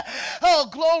hand. Oh,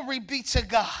 glory be to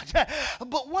God.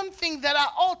 But one thing that I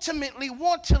ultimately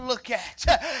want to look at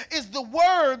is the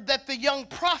word that the young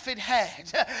prophet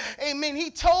had. Amen.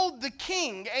 He told the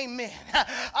king, amen,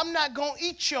 I'm not going to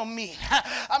eat your meat.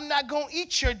 I'm not going to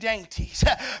eat your dainties.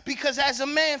 Because as a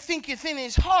man thinketh in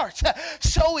his heart,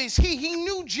 so is he. He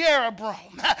knew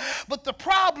Jeroboam. But the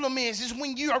problem is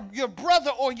when your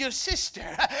brother or your sister,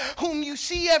 whom you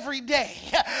see every day,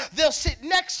 they'll sit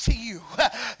next to you.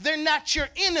 They're not your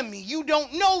enemy. You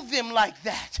don't know them like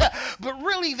that. But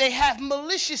really they have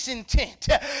malicious intent.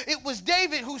 It was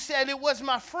David who said, it was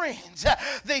my friends.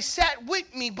 They sat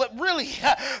with me, but really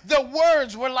their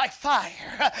words were like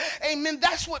fire. Amen.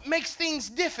 That's what makes things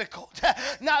difficult.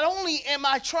 Not only am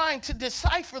I trying to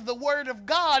decipher the word of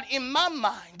God in my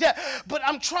mind, but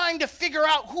I'm trying to figure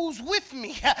out who's with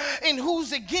me and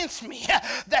who's against me.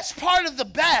 That's part of the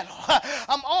battle.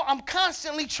 I'm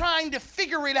constantly trying to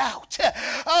figure it out.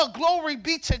 Oh, glory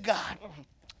be to God.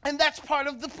 And that's part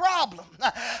of the problem.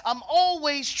 I'm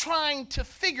always trying to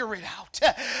figure it out.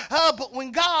 But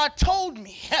when God told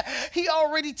me, he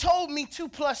already told me 2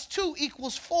 + 2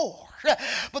 = 4.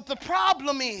 But the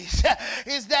problem is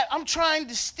that I'm trying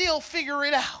to still figure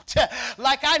it out.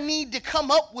 Like I need to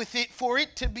come up with it for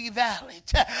it to be valid.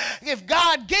 If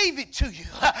God gave it to you,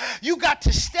 you got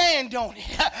to stand on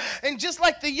it. And just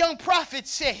like the young prophet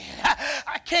said,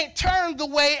 I can't turn the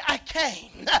way I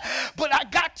came, but I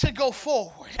got to go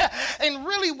forward. And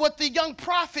really what the young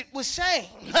prophet was saying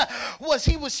was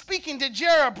he was speaking to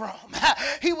Jeroboam.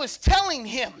 He was telling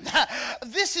him,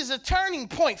 this is a turning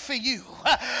point for you.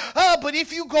 But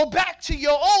if you go back to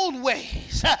your old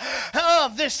ways,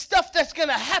 there's stuff that's going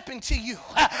to happen to you.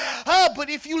 But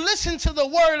if you listen to the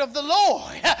word of the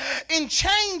Lord and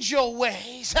change your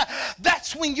ways,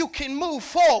 that's when you can move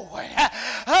forward.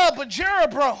 But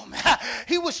Jeroboam,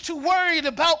 he was too worried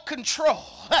about control.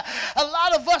 A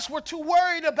lot of us were too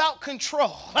worried about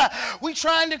control. We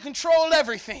trying to control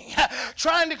everything.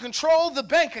 Trying to control the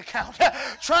bank account.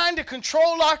 Trying to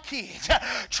control our kids.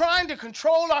 Trying to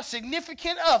control our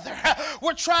significant other.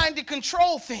 We're trying to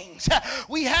control things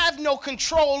we have no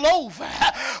control over.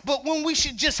 But when we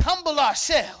should just humble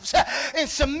ourselves and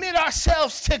submit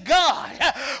ourselves to God,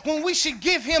 when we should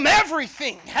give him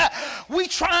everything, we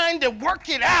trying to work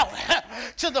it out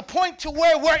to the point to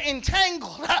where we're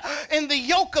entangled in the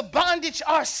yoke of bondage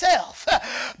ourselves.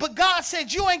 But God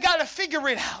said, you ain't got to figure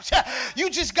it out. You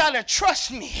just got to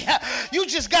trust me. You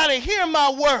just got to hear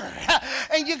my word.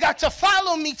 And you got to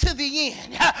follow me to the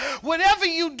end. Whatever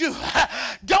you do,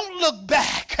 don't look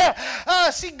back.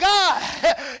 See, God,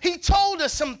 he told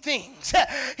us some things.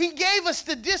 He gave us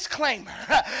the disclaimer.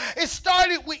 It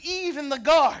started with Eve in the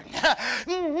garden.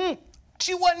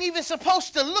 She wasn't even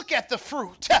supposed to look at the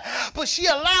fruit, but she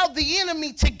allowed the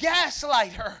enemy to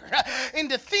gaslight her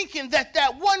into thinking that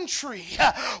that one tree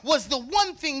was the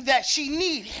one thing that she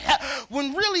needed,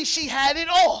 when really she had it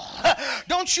all.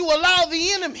 Don't you allow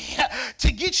the enemy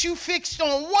to get you fixed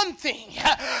on one thing,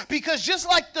 because just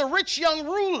like the rich young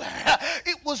ruler,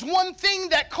 it was one thing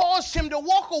that caused him to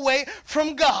walk away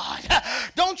from God.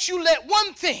 Don't you let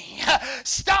one thing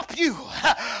stop you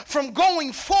from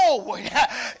going forward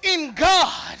in God.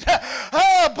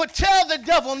 But tell the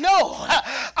devil, no,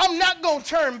 I'm not going to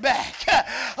turn back.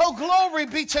 Oh, glory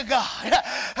be to God.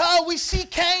 We see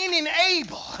Cain and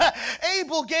Abel.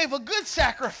 Abel gave a good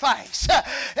sacrifice.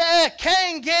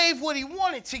 Cain gave what he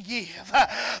wanted to give.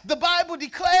 The Bible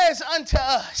declares unto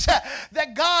us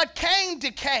that God came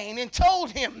to Cain and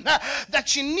told him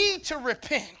that you need to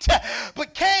repent.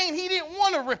 But Cain, he didn't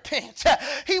want to repent.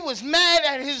 He was mad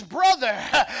at his brother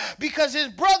because his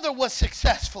brother was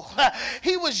successful.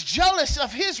 He was jealous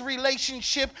of his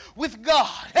relationship with God.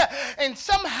 And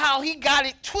somehow he got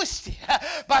it twisted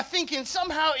by thinking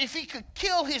somehow if he could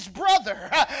kill his brother,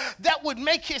 that would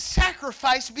make his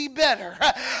sacrifice be better.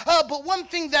 But one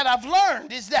thing that I've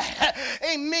learned is that,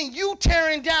 amen, you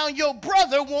tearing down your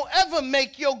brother won't ever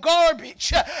make your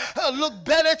garbage look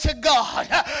better to God.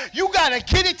 You got to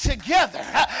get it together.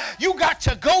 You got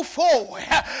to go forward.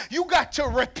 You got to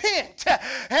repent.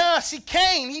 See,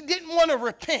 Cain, he didn't want to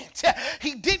repent.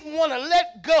 He didn't want to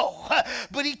let go,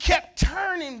 but he kept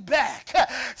turning back.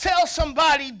 Tell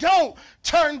somebody, don't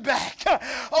turn back.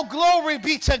 Oh, glory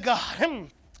be to God.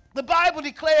 The Bible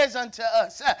declares unto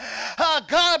us,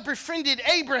 God befriended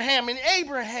Abraham, and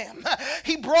Abraham,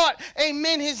 he brought,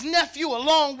 amen, his nephew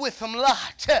along with him,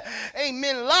 Lot.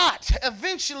 Amen. Lot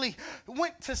eventually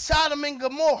went to Sodom and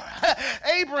Gomorrah.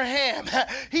 Abraham,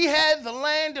 he had the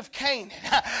land of Canaan.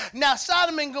 Now,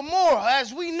 Sodom and Gomorrah,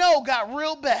 as we know, got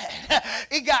real bad.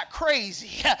 It got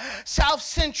crazy. South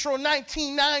Central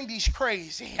 1990s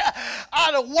crazy.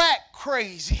 Out of whack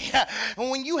crazy. And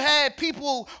when you had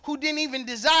people who didn't even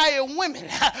desire women,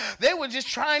 they were just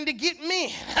trying to get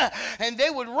men, and they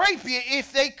would rape you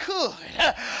if they could.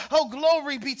 Oh,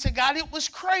 glory be to God. It was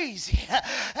crazy.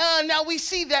 Now we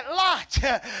see that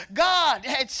Lot, God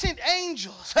had sent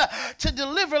angels to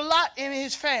deliver Lot and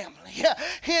his family.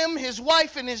 Him, his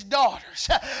wife, and his daughters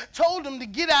told them to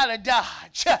get out of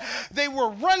Dodge. They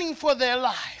were running for their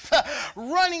life,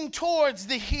 running towards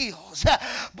the hills,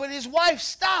 but his wife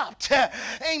stopped.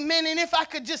 Amen. And if I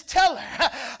could just tell her,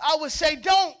 I would say,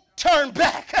 don't turn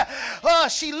back.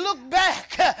 She looked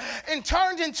back and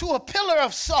turned into a pillar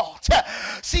of salt.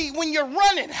 See, when you're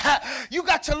running, you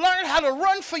got to learn how to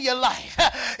run for your life.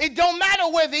 It don't matter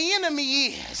where the enemy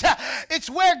is. It's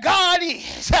where God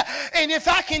is. And if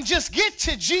I can just get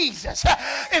to Jesus,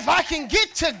 if I can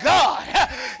get to God,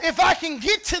 if I can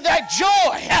get to that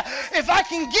joy, if I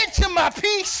can get to my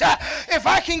peace, if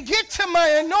I can get to my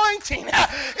anointing,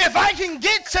 if I can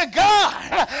get to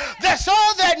God, that's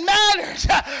all that matters.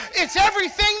 It's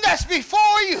everything that's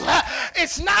before you.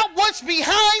 It's not what's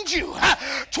behind you.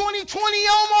 2020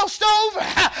 almost over,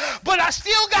 but I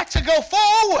still got to go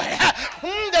forward.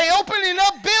 They opening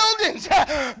up buildings,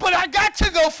 but I got to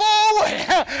go forward.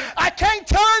 I can't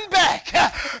turn back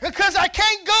because I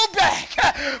can't go back.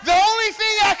 The only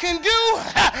thing I can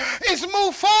do is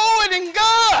move forward in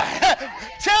God.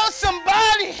 Tell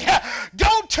somebody,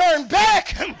 don't turn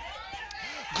back.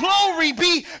 Glory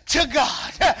be to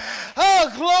God.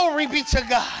 Oh, glory be to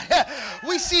God.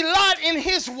 We see Lot and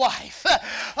his wife.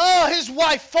 Oh, his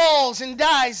wife falls and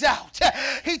dies out.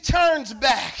 He turns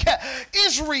back.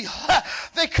 Israel,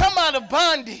 they come out of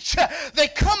bondage. They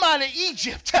come out of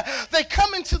Egypt. They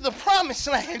come into the promised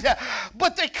land,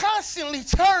 but they constantly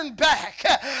turn back.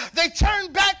 They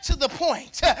turn back to the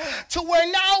point to where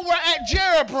now we're at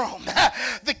Jeroboam.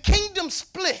 The kingdom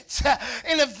splits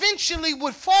and eventually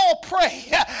would fall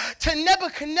prey to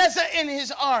Nebuchadnezzar and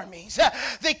his armies.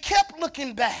 They kept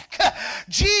looking back.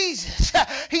 Jesus,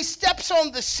 he steps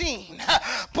on the scene,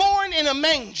 born in a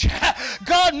manger.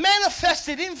 God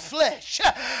manifested in flesh.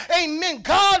 Amen.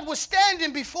 God was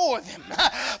standing before them,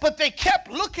 but they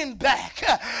kept looking back.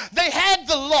 They had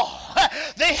the law.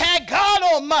 They had God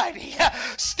Almighty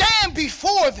stand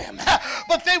before them,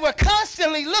 but they were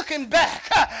constantly looking back.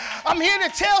 I'm here to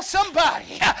tell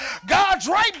somebody, God's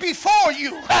right before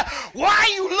you. Why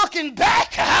are you looking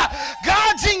back?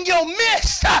 God's in your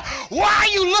midst. Why are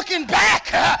you looking back?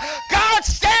 God's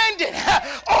standing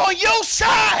on your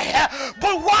side.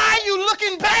 But why are you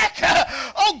looking back?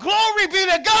 Oh, glory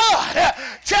be to God.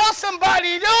 Tell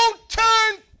somebody, don't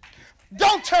turn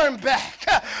Don't turn back.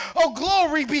 Oh,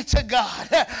 glory be to God.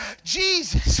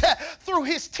 Jesus, through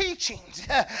his teachings,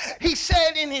 he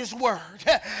said in his word,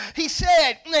 he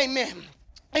said, amen,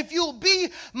 if you'll be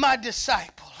my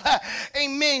disciple,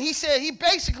 amen. He said, he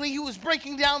was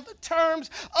breaking down the terms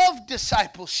of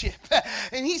discipleship.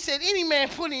 And he said, any man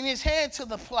putting his hand to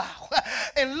the plow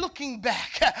and looking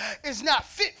back is not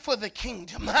fit for the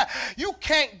kingdom. You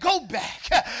can't go back,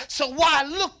 so why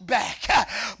look back?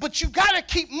 But you got to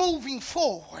keep moving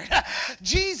forward.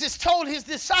 Jesus told his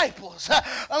disciples,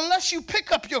 unless you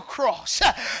pick up your cross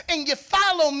and you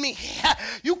follow me,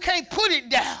 you can't put it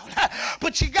down,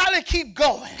 but you got to keep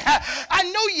going. I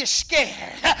know you're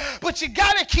scared, but you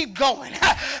got to keep going.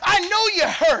 I know you're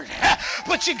hurt,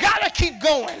 but you got to keep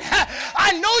going.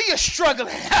 I know you're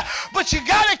struggling, but you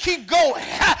got to keep going.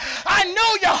 I know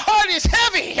your heart is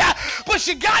heavy, but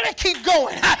you got to keep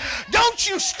going. Don't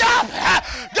you stop.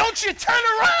 Don't you turn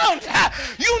around.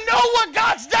 You know what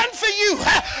God's done for you.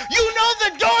 You know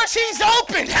the doors he's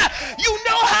opened. You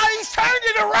know how he's turned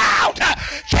it around.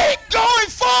 Keep going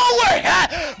forward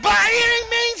by any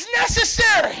means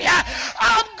necessary.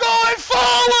 I'm going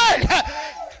forward.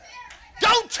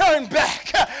 Don't turn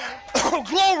back.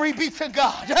 Glory be to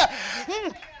God.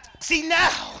 See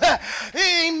now,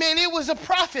 amen, it was a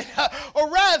prophet,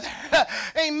 or rather,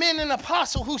 amen, an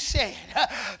apostle who said,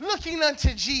 looking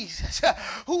unto Jesus,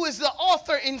 who is the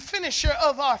author and finisher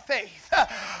of our faith,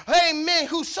 amen,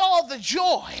 who saw the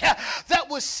joy that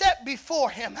was set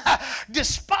before him,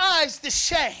 despised the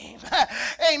shame,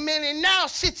 amen, and now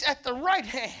sits at the right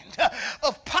hand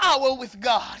of power with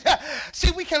God.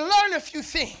 See, we can learn a few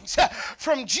things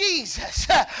from Jesus.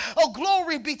 Oh,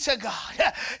 glory be to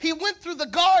God. He went through the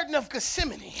Garden of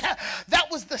Gethsemane. That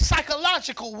was the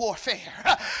psychological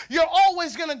warfare. You're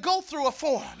always going to go through a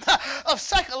form of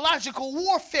psychological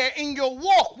warfare in your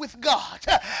walk with God.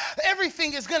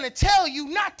 Everything is going to tell you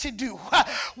not to do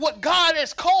what God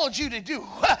has called you to do.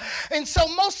 And so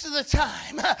most of the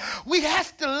time we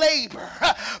have to labor,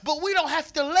 but we don't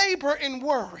have to labor in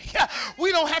worry.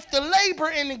 We don't have to labor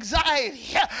in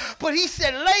anxiety, but he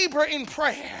said labor in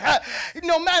prayer.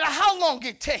 No matter how long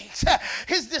it takes.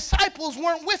 His disciples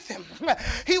weren't with him.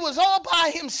 He was all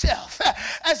by himself.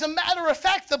 As a matter of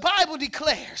fact, the Bible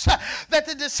declares that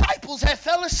the disciples had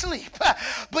fell asleep.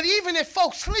 But even if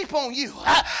folks sleep on you,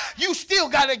 you still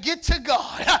got to get to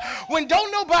God. When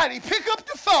don't nobody pick up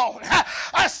the phone,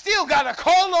 I still got to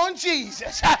call on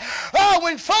Jesus.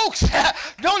 When folks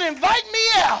don't invite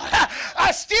me out,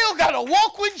 I still got to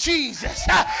walk with Jesus.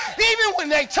 Even when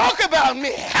they talk about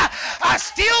me, I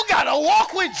still got to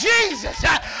walk with Jesus.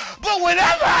 But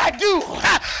whatever I do,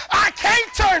 I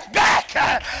can't turn back.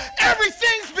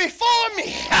 Everything's before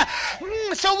me.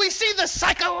 So we see the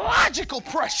psychological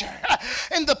pressure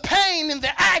and the pain and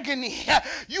the agony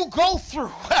you go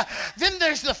through. Then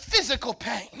there's the physical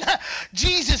pain.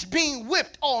 Jesus being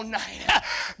whipped all night,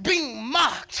 being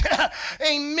mocked,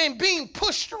 amen, being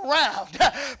pushed around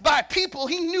by people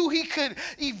he knew he could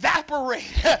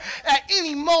evaporate at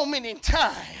any moment in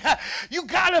time. You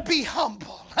gotta be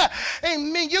humble.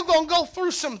 Amen. You're going to go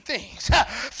through some things.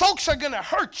 Folks are going to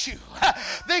hurt you.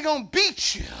 They're going to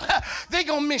beat you. They're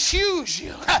going to misuse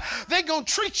you. They're going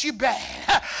to treat you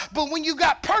bad. But when you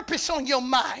got purpose on your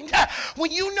mind,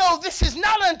 when you know this is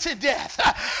not unto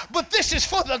death, but this is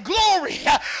for the glory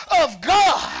of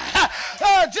God,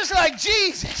 just like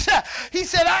Jesus, he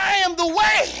said, I am the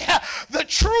way, the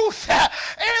truth,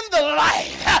 and the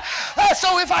life.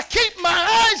 So if I keep my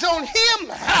eyes on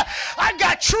him, I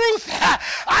got truth.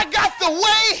 I got the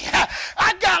way.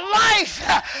 I got life.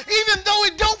 Even though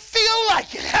it don't feel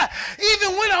like it.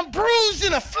 Even when I'm bruised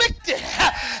and afflicted,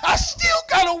 I still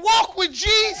got to walk with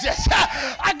Jesus.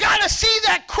 I got to see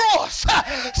that cross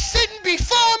sitting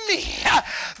before me.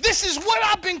 This is what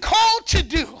I've been called to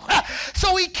do.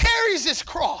 So he carries his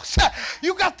cross.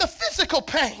 You got the physical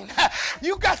pain.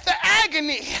 You got the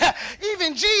agony.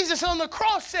 Even Jesus on the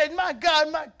cross said, my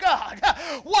God,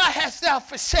 why hast thou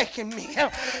forsaken me?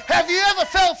 Have you ever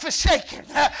felt forsaken?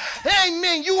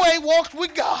 Amen. You ain't walked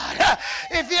with God.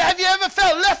 Have you ever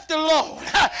felt left alone?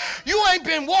 You ain't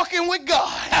been walking with God.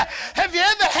 Have you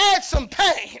ever had some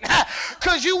pain?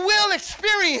 Because you will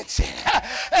experience it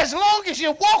as long as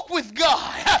you walk with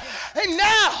God. And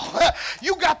now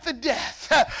you got the death.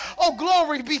 Oh,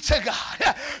 glory be to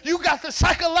God. You got the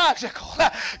psychological.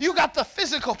 You got the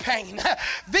physical pain.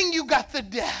 Then you got the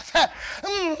death.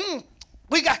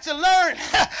 We got to learn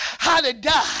how to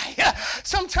die.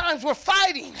 Sometimes we're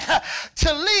fighting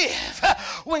to live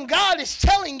when God is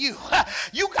telling you,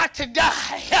 you got to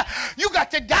die. You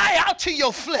got to die out to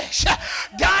your flesh.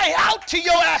 Die out to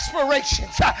your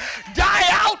aspirations. Die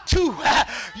out to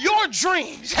your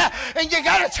dreams. And you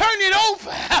got to turn it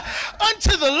over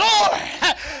unto the Lord.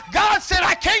 God said,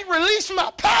 I can't release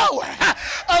my power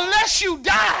unless you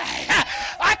die.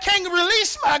 I can't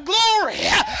release my glory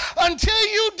until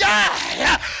you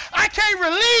die. I can't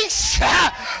release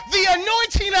the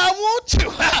anointing I want to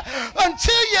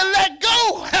until you let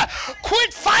go.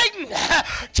 Quit fighting.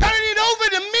 Turn it over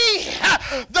to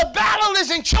me. The battle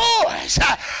isn't yours,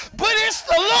 but it's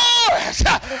the Lord's.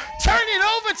 Turn it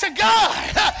over to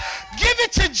God. Give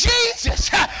it to Jesus.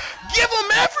 Give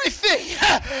him everything.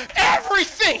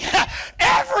 Everything.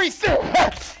 Everything.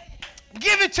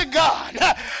 Give it to God.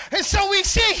 And so we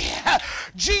see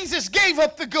Jesus gave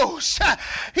up the ghost.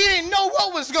 He didn't know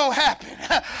what was going to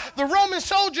happen. The Roman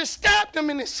soldiers stabbed him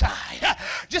in his side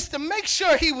just to make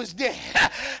sure he was dead.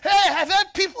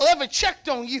 Have people ever checked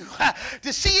on you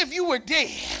to see if you were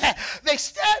dead? They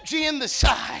stabbed you in the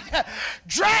side,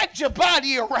 dragged your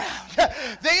body around.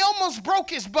 They almost broke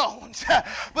his bones.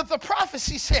 But the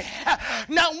prophecy said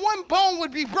not one bone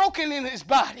would be broken in his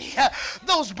body.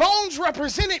 Those bones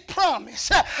represented promise.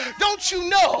 Don't you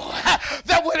know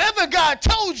that whatever God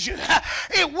told you,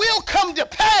 it will come to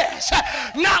pass?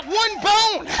 Not one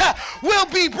bone will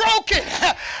be broken.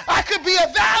 I could be a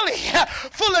valley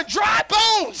full of dry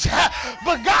bones,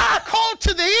 but God called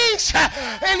to the east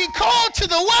and he called to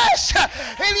the west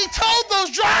and he told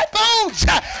those dry bones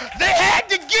they had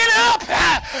to get up.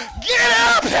 Get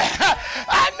up.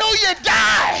 I know you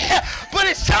died, but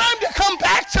it's time to come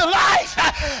back to life.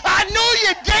 I know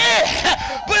you're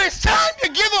dead, but it's time to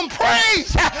give him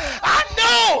praise. I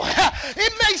know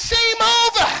it may seem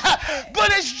over,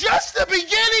 but it's just the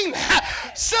beginning.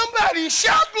 Somebody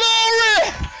shout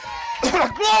glory.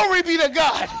 Glory be to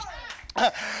God.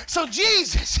 So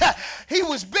Jesus, he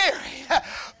was buried,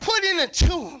 put in a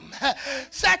tomb,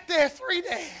 sat there 3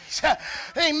 days.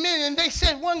 Amen. And they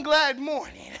said one glad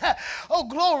morning. Oh,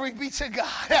 glory be to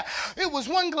God. It was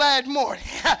one glad morning.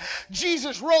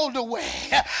 Jesus rolled away.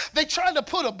 They tried to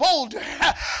put a boulder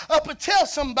up and tell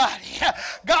somebody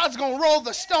God's going to roll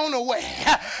the stone away.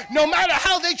 No matter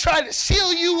how they try to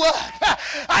seal you up,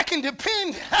 I can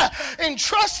depend and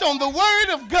trust on the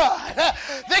word of God.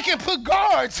 They can put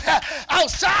guards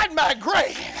outside my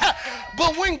grave,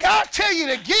 but when God tell you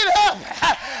to get up,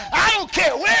 I don't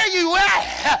care where you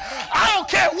at, I don't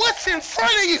care what's in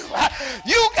front of you,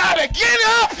 you gotta get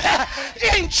up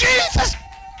in Jesus.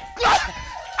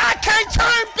 I can't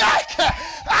turn back.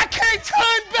 I can't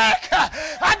turn back.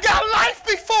 I got life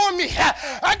before me.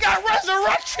 I got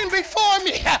resurrection before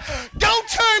me. Don't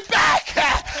turn back.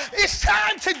 It's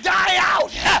time to die out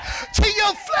to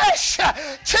your flesh,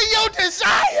 to your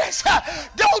desires.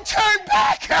 Don't turn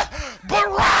back, but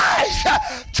rise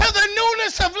to the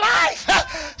newness of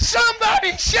life.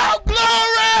 Somebody shout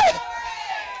glory.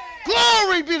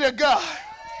 Glory be to God.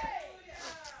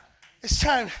 It's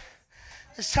time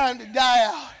to die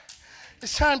out.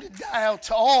 It's time to die out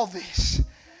to all this.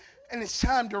 And it's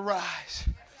time to rise.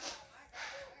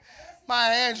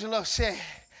 Maya Angelou said,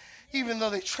 even though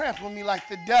they trample me like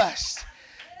the dust,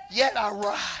 yet I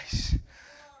rise.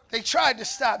 They tried to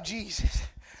stop Jesus,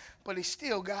 but he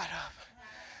still got up.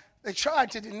 They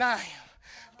tried to deny him,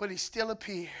 but he still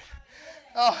appeared.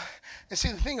 Oh, and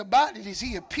see, the thing about it is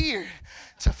he appeared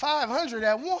to 500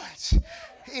 at once.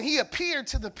 And he appeared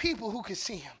to the people who could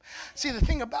see him. See, the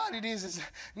thing about it is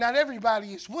not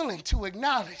everybody is willing to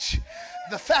acknowledge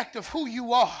the fact of who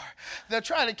you are. They'll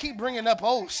try to keep bringing up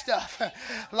old stuff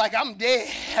like I'm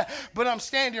dead, but I'm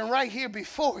standing right here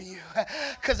before you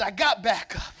because I got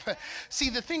back up. See,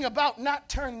 the thing about not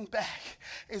turning back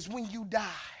is when you die.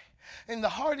 And the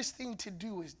hardest thing to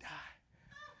do is die.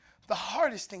 The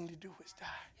hardest thing to do is die.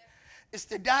 It's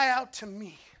to die out to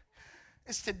me.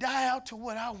 It's to die out to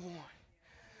what I want.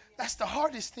 That's the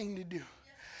hardest thing to do.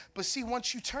 But see,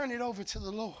 once you turn it over to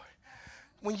the Lord,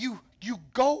 when you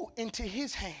go into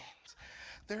his hands,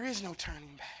 there is no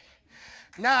turning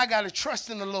back. Now I got to trust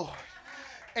in the Lord.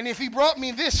 And if he brought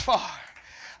me this far,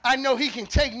 I know he can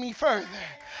take me further.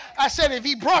 I said, if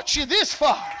he brought you this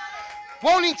far,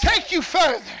 won't he take you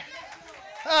further?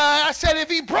 I said, if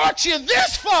he brought you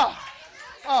this far,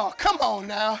 oh, come on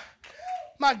now.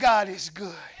 My God is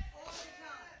good.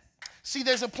 See,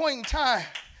 there's a point in time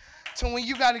to when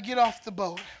you got to get off the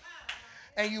boat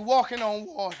and you're walking on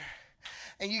water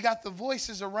and you got the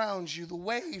voices around you, the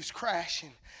waves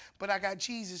crashing, but I got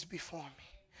Jesus before me.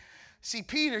 See,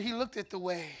 Peter, he looked at the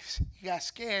waves. He got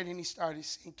scared and he started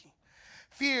sinking.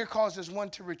 Fear causes one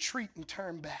to retreat and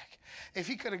turn back. If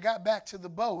he could have got back to the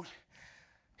boat,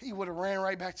 he would have ran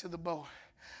right back to the boat.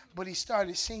 But he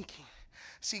started sinking.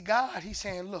 See, God, he's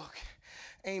saying, look,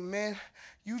 amen,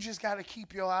 you just got to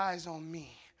keep your eyes on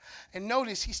me. And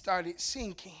notice he started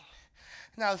sinking.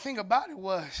 Now, the thing about it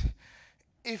was,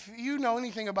 if you know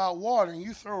anything about water and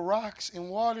you throw rocks in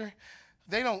water,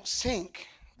 they don't sink.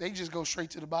 They just go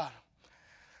straight to the bottom.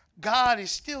 God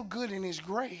is still good in his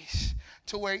grace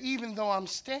to where even though I'm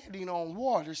standing on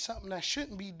water, something I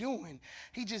shouldn't be doing,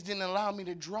 he just didn't allow me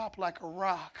to drop like a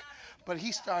rock. But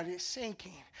he started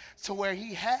sinking to where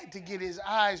he had to get his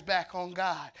eyes back on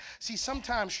God. See,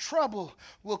 sometimes trouble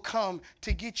will come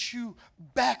to get you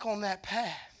back on that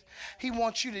path. He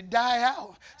wants you to die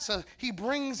out. So he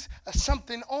brings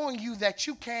something on you that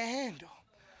you can't handle.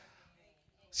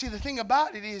 See, the thing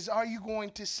about it is, are you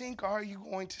going to sink or are you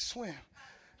going to swim?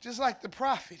 Just like the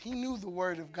prophet, he knew the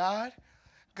word of God.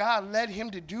 God led him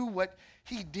to do what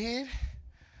he did.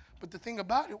 But the thing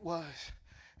about it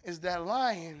is that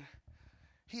lion,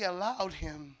 he allowed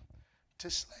him to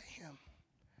slay him.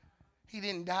 He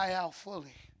didn't die out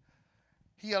fully.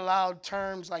 He allowed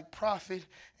terms like prophet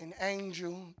and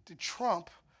angel to trump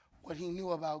what he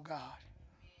knew about God.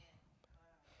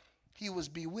 He was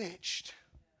bewitched.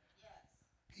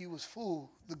 He was fooled.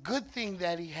 The good thing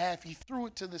that he had, he threw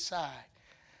it to the side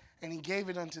and he gave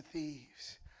it unto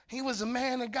thieves. He was a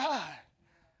man of God.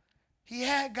 He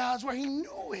had God's word. He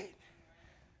knew it.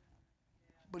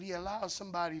 But he allowed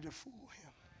somebody to fool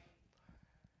him.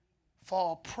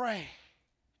 Fall prey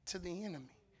to the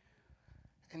enemy.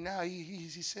 And now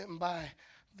he's sitting by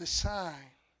the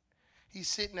sign. He's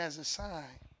sitting as a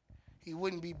sign. He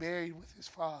wouldn't be buried with his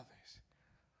fathers.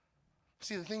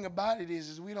 See, the thing about it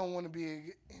is we don't want to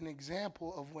be an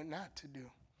example of what not to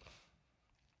do.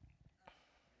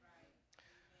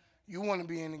 You want to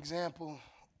be an example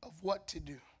of what to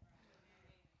do.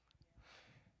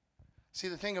 See,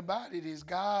 the thing about it is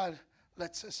God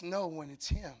lets us know when it's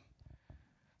him.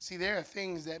 See, there are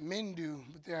things that men do,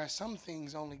 but there are some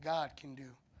things only God can do.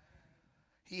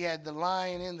 He had the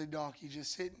lion and the donkey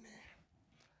just sitting there.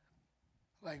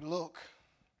 Like, look.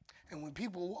 And when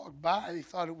people walked by, they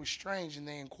thought it was strange and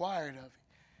they inquired of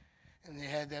it. And they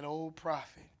had that old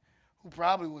prophet, who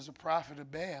probably was a prophet of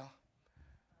Baal.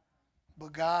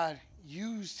 But God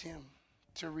used him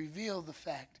to reveal the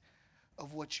fact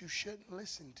of what you shouldn't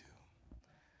listen to.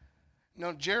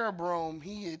 Now, Jeroboam,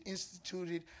 he had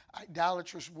instituted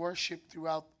idolatrous worship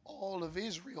throughout all of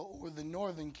Israel, or the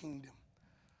northern kingdom.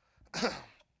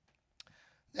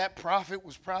 That prophet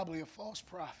was probably a false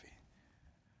prophet.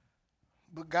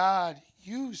 But God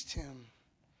used him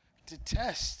to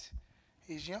test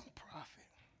his young prophet.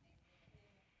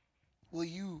 Will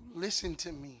you listen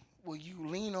to me? Will you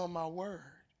lean on my word?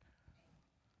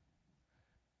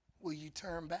 Will you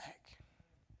turn back?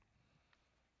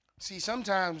 See,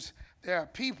 sometimes there are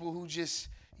people who just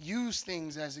use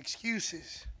things as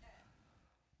excuses.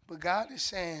 But God is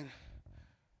saying,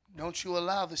 don't you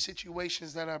allow the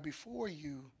situations that are before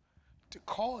you to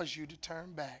cause you to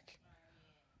turn back.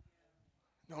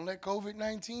 Don't let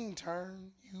COVID-19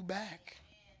 turn you back.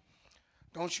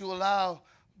 Don't you allow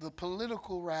the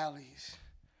political rallies,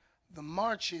 the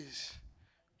marches,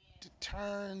 to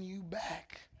turn you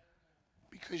back,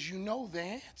 because you know the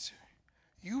answer.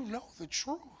 You know the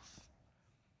truth.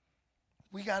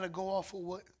 We got to go off of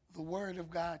what the Word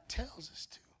of God tells us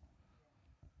to.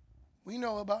 We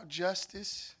know about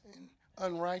justice and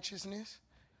unrighteousness.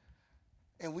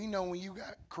 And we know when you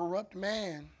got corrupt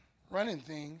man running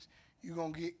things, you're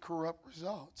going to get corrupt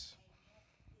results.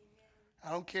 I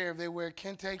don't care if they wear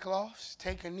kente cloths,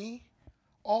 take a knee,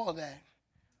 all that.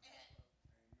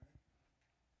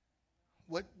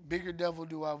 What bigger devil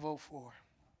do I vote for?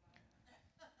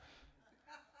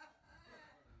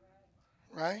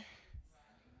 Right?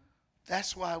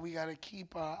 That's why we got to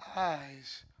keep our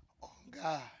eyes on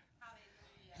God.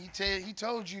 He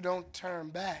told you don't turn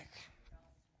back.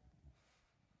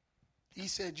 He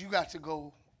said you got to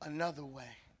go another way.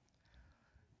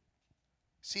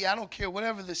 See, I don't care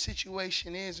whatever the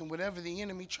situation is and whatever the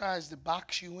enemy tries to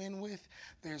box you in with,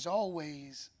 there's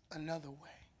always another way.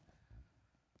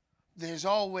 There's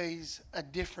always a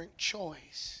different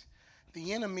choice.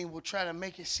 The enemy will try to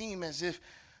make it seem as if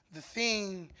the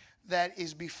thing that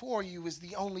is before you is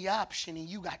the only option and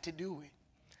you got to do it.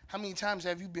 How many times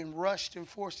have you been rushed and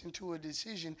forced into a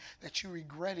decision that you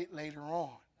regret it later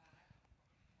on?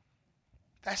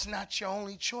 That's not your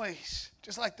only choice.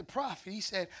 Just like the prophet, he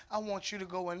said, I want you to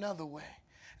go another way.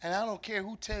 And I don't care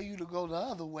who tell you to go the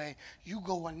other way, you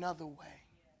go another way.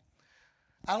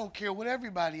 I don't care what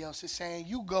everybody else is saying,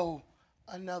 you go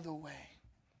another way.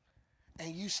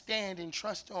 and you stand and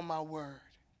trust on my word.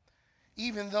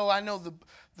 Even though I know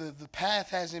the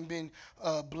path hasn't been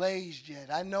blazed yet.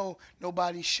 I know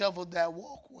nobody shoveled that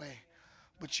walkway.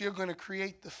 But you're going to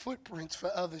create the footprints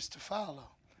for others to follow.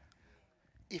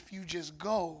 If you just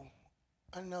go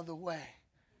another way.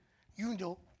 You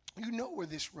know where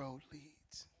this road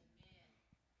leads.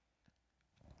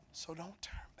 So don't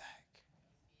turn back.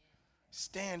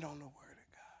 Stand on the word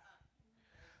of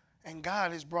God. And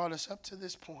God has brought us up to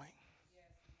this point.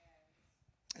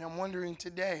 And I'm wondering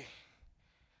today,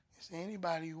 is there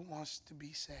anybody who wants to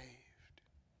be saved?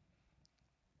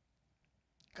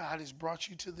 God has brought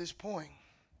you to this point.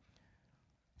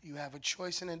 You have a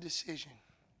choice and a decision.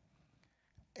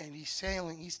 And he's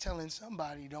telling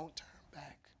somebody, don't turn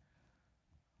back,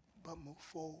 but move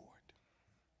forward.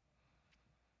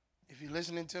 If you're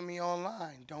listening to me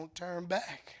online, don't turn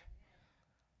back.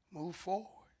 Move forward.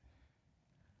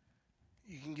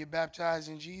 You can get baptized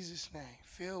in Jesus' name,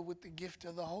 filled with the gift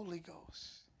of the Holy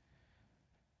Ghost.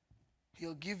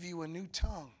 He'll give you a new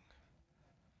tongue.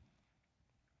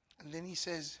 And then he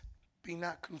says, be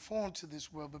not conformed to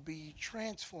this world, but be ye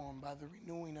transformed by the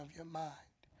renewing of your mind.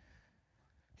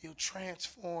 He'll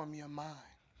transform your mind.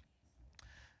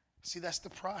 See, that's the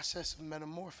process of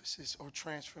metamorphosis or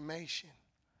transformation.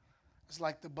 It's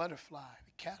like the butterfly,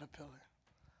 the caterpillar.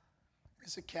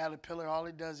 It's a caterpillar. All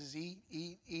it does is eat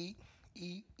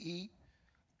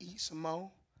some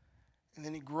more, and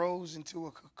then it grows into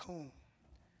a cocoon.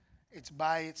 It's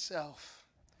by itself.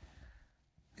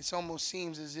 It almost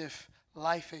seems as if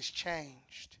life has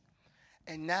changed.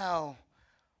 And now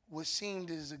what seemed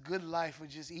as a good life of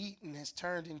just eating has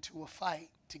turned into a fight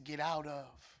to get out of.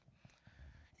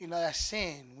 You know, that's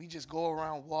sin. We just go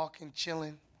around walking,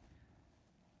 chilling.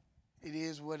 It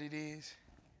is what it is.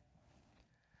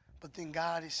 But then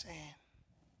God is saying,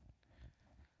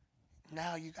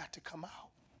 now you got to come out.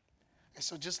 And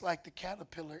so just like the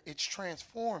caterpillar, it's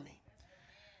transforming.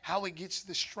 How it gets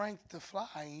the strength to fly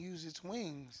and use its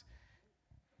wings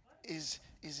is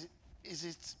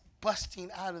it's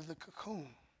busting out of the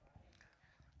cocoon.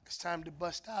 It's time to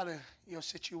bust out of your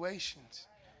situations.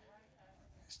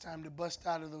 It's time to bust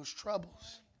out of those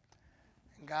troubles.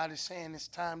 And God is saying it's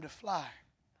time to fly.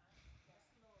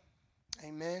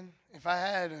 Amen. If I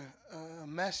had a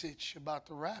message about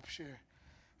the rapture,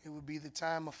 it would be the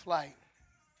time of flight.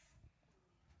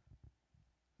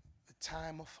 The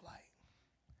time of flight.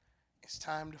 It's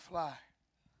time to fly.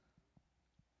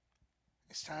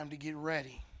 It's time to get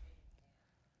ready.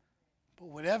 But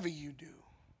whatever you do,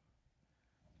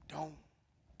 don't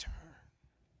turn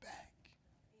back.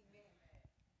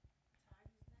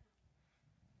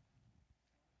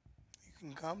 You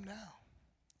can come now.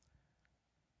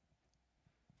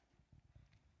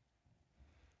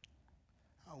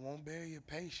 I won't bear your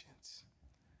patience.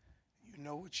 You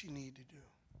know what you need to do.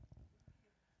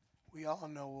 We all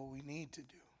know what we need to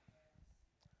do.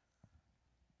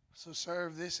 So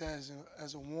serve this as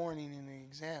a warning and an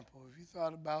example. If you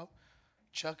thought about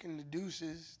chucking the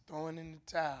deuces, throwing in the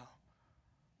towel,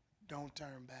 don't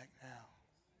turn back now.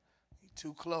 You're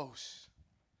too close.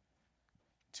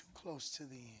 Too close to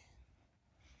the end.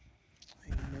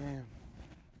 Amen.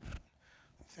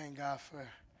 Thank God for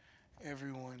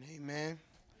everyone. Amen.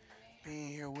 Being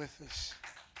here with us.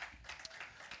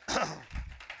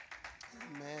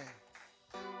 Amen.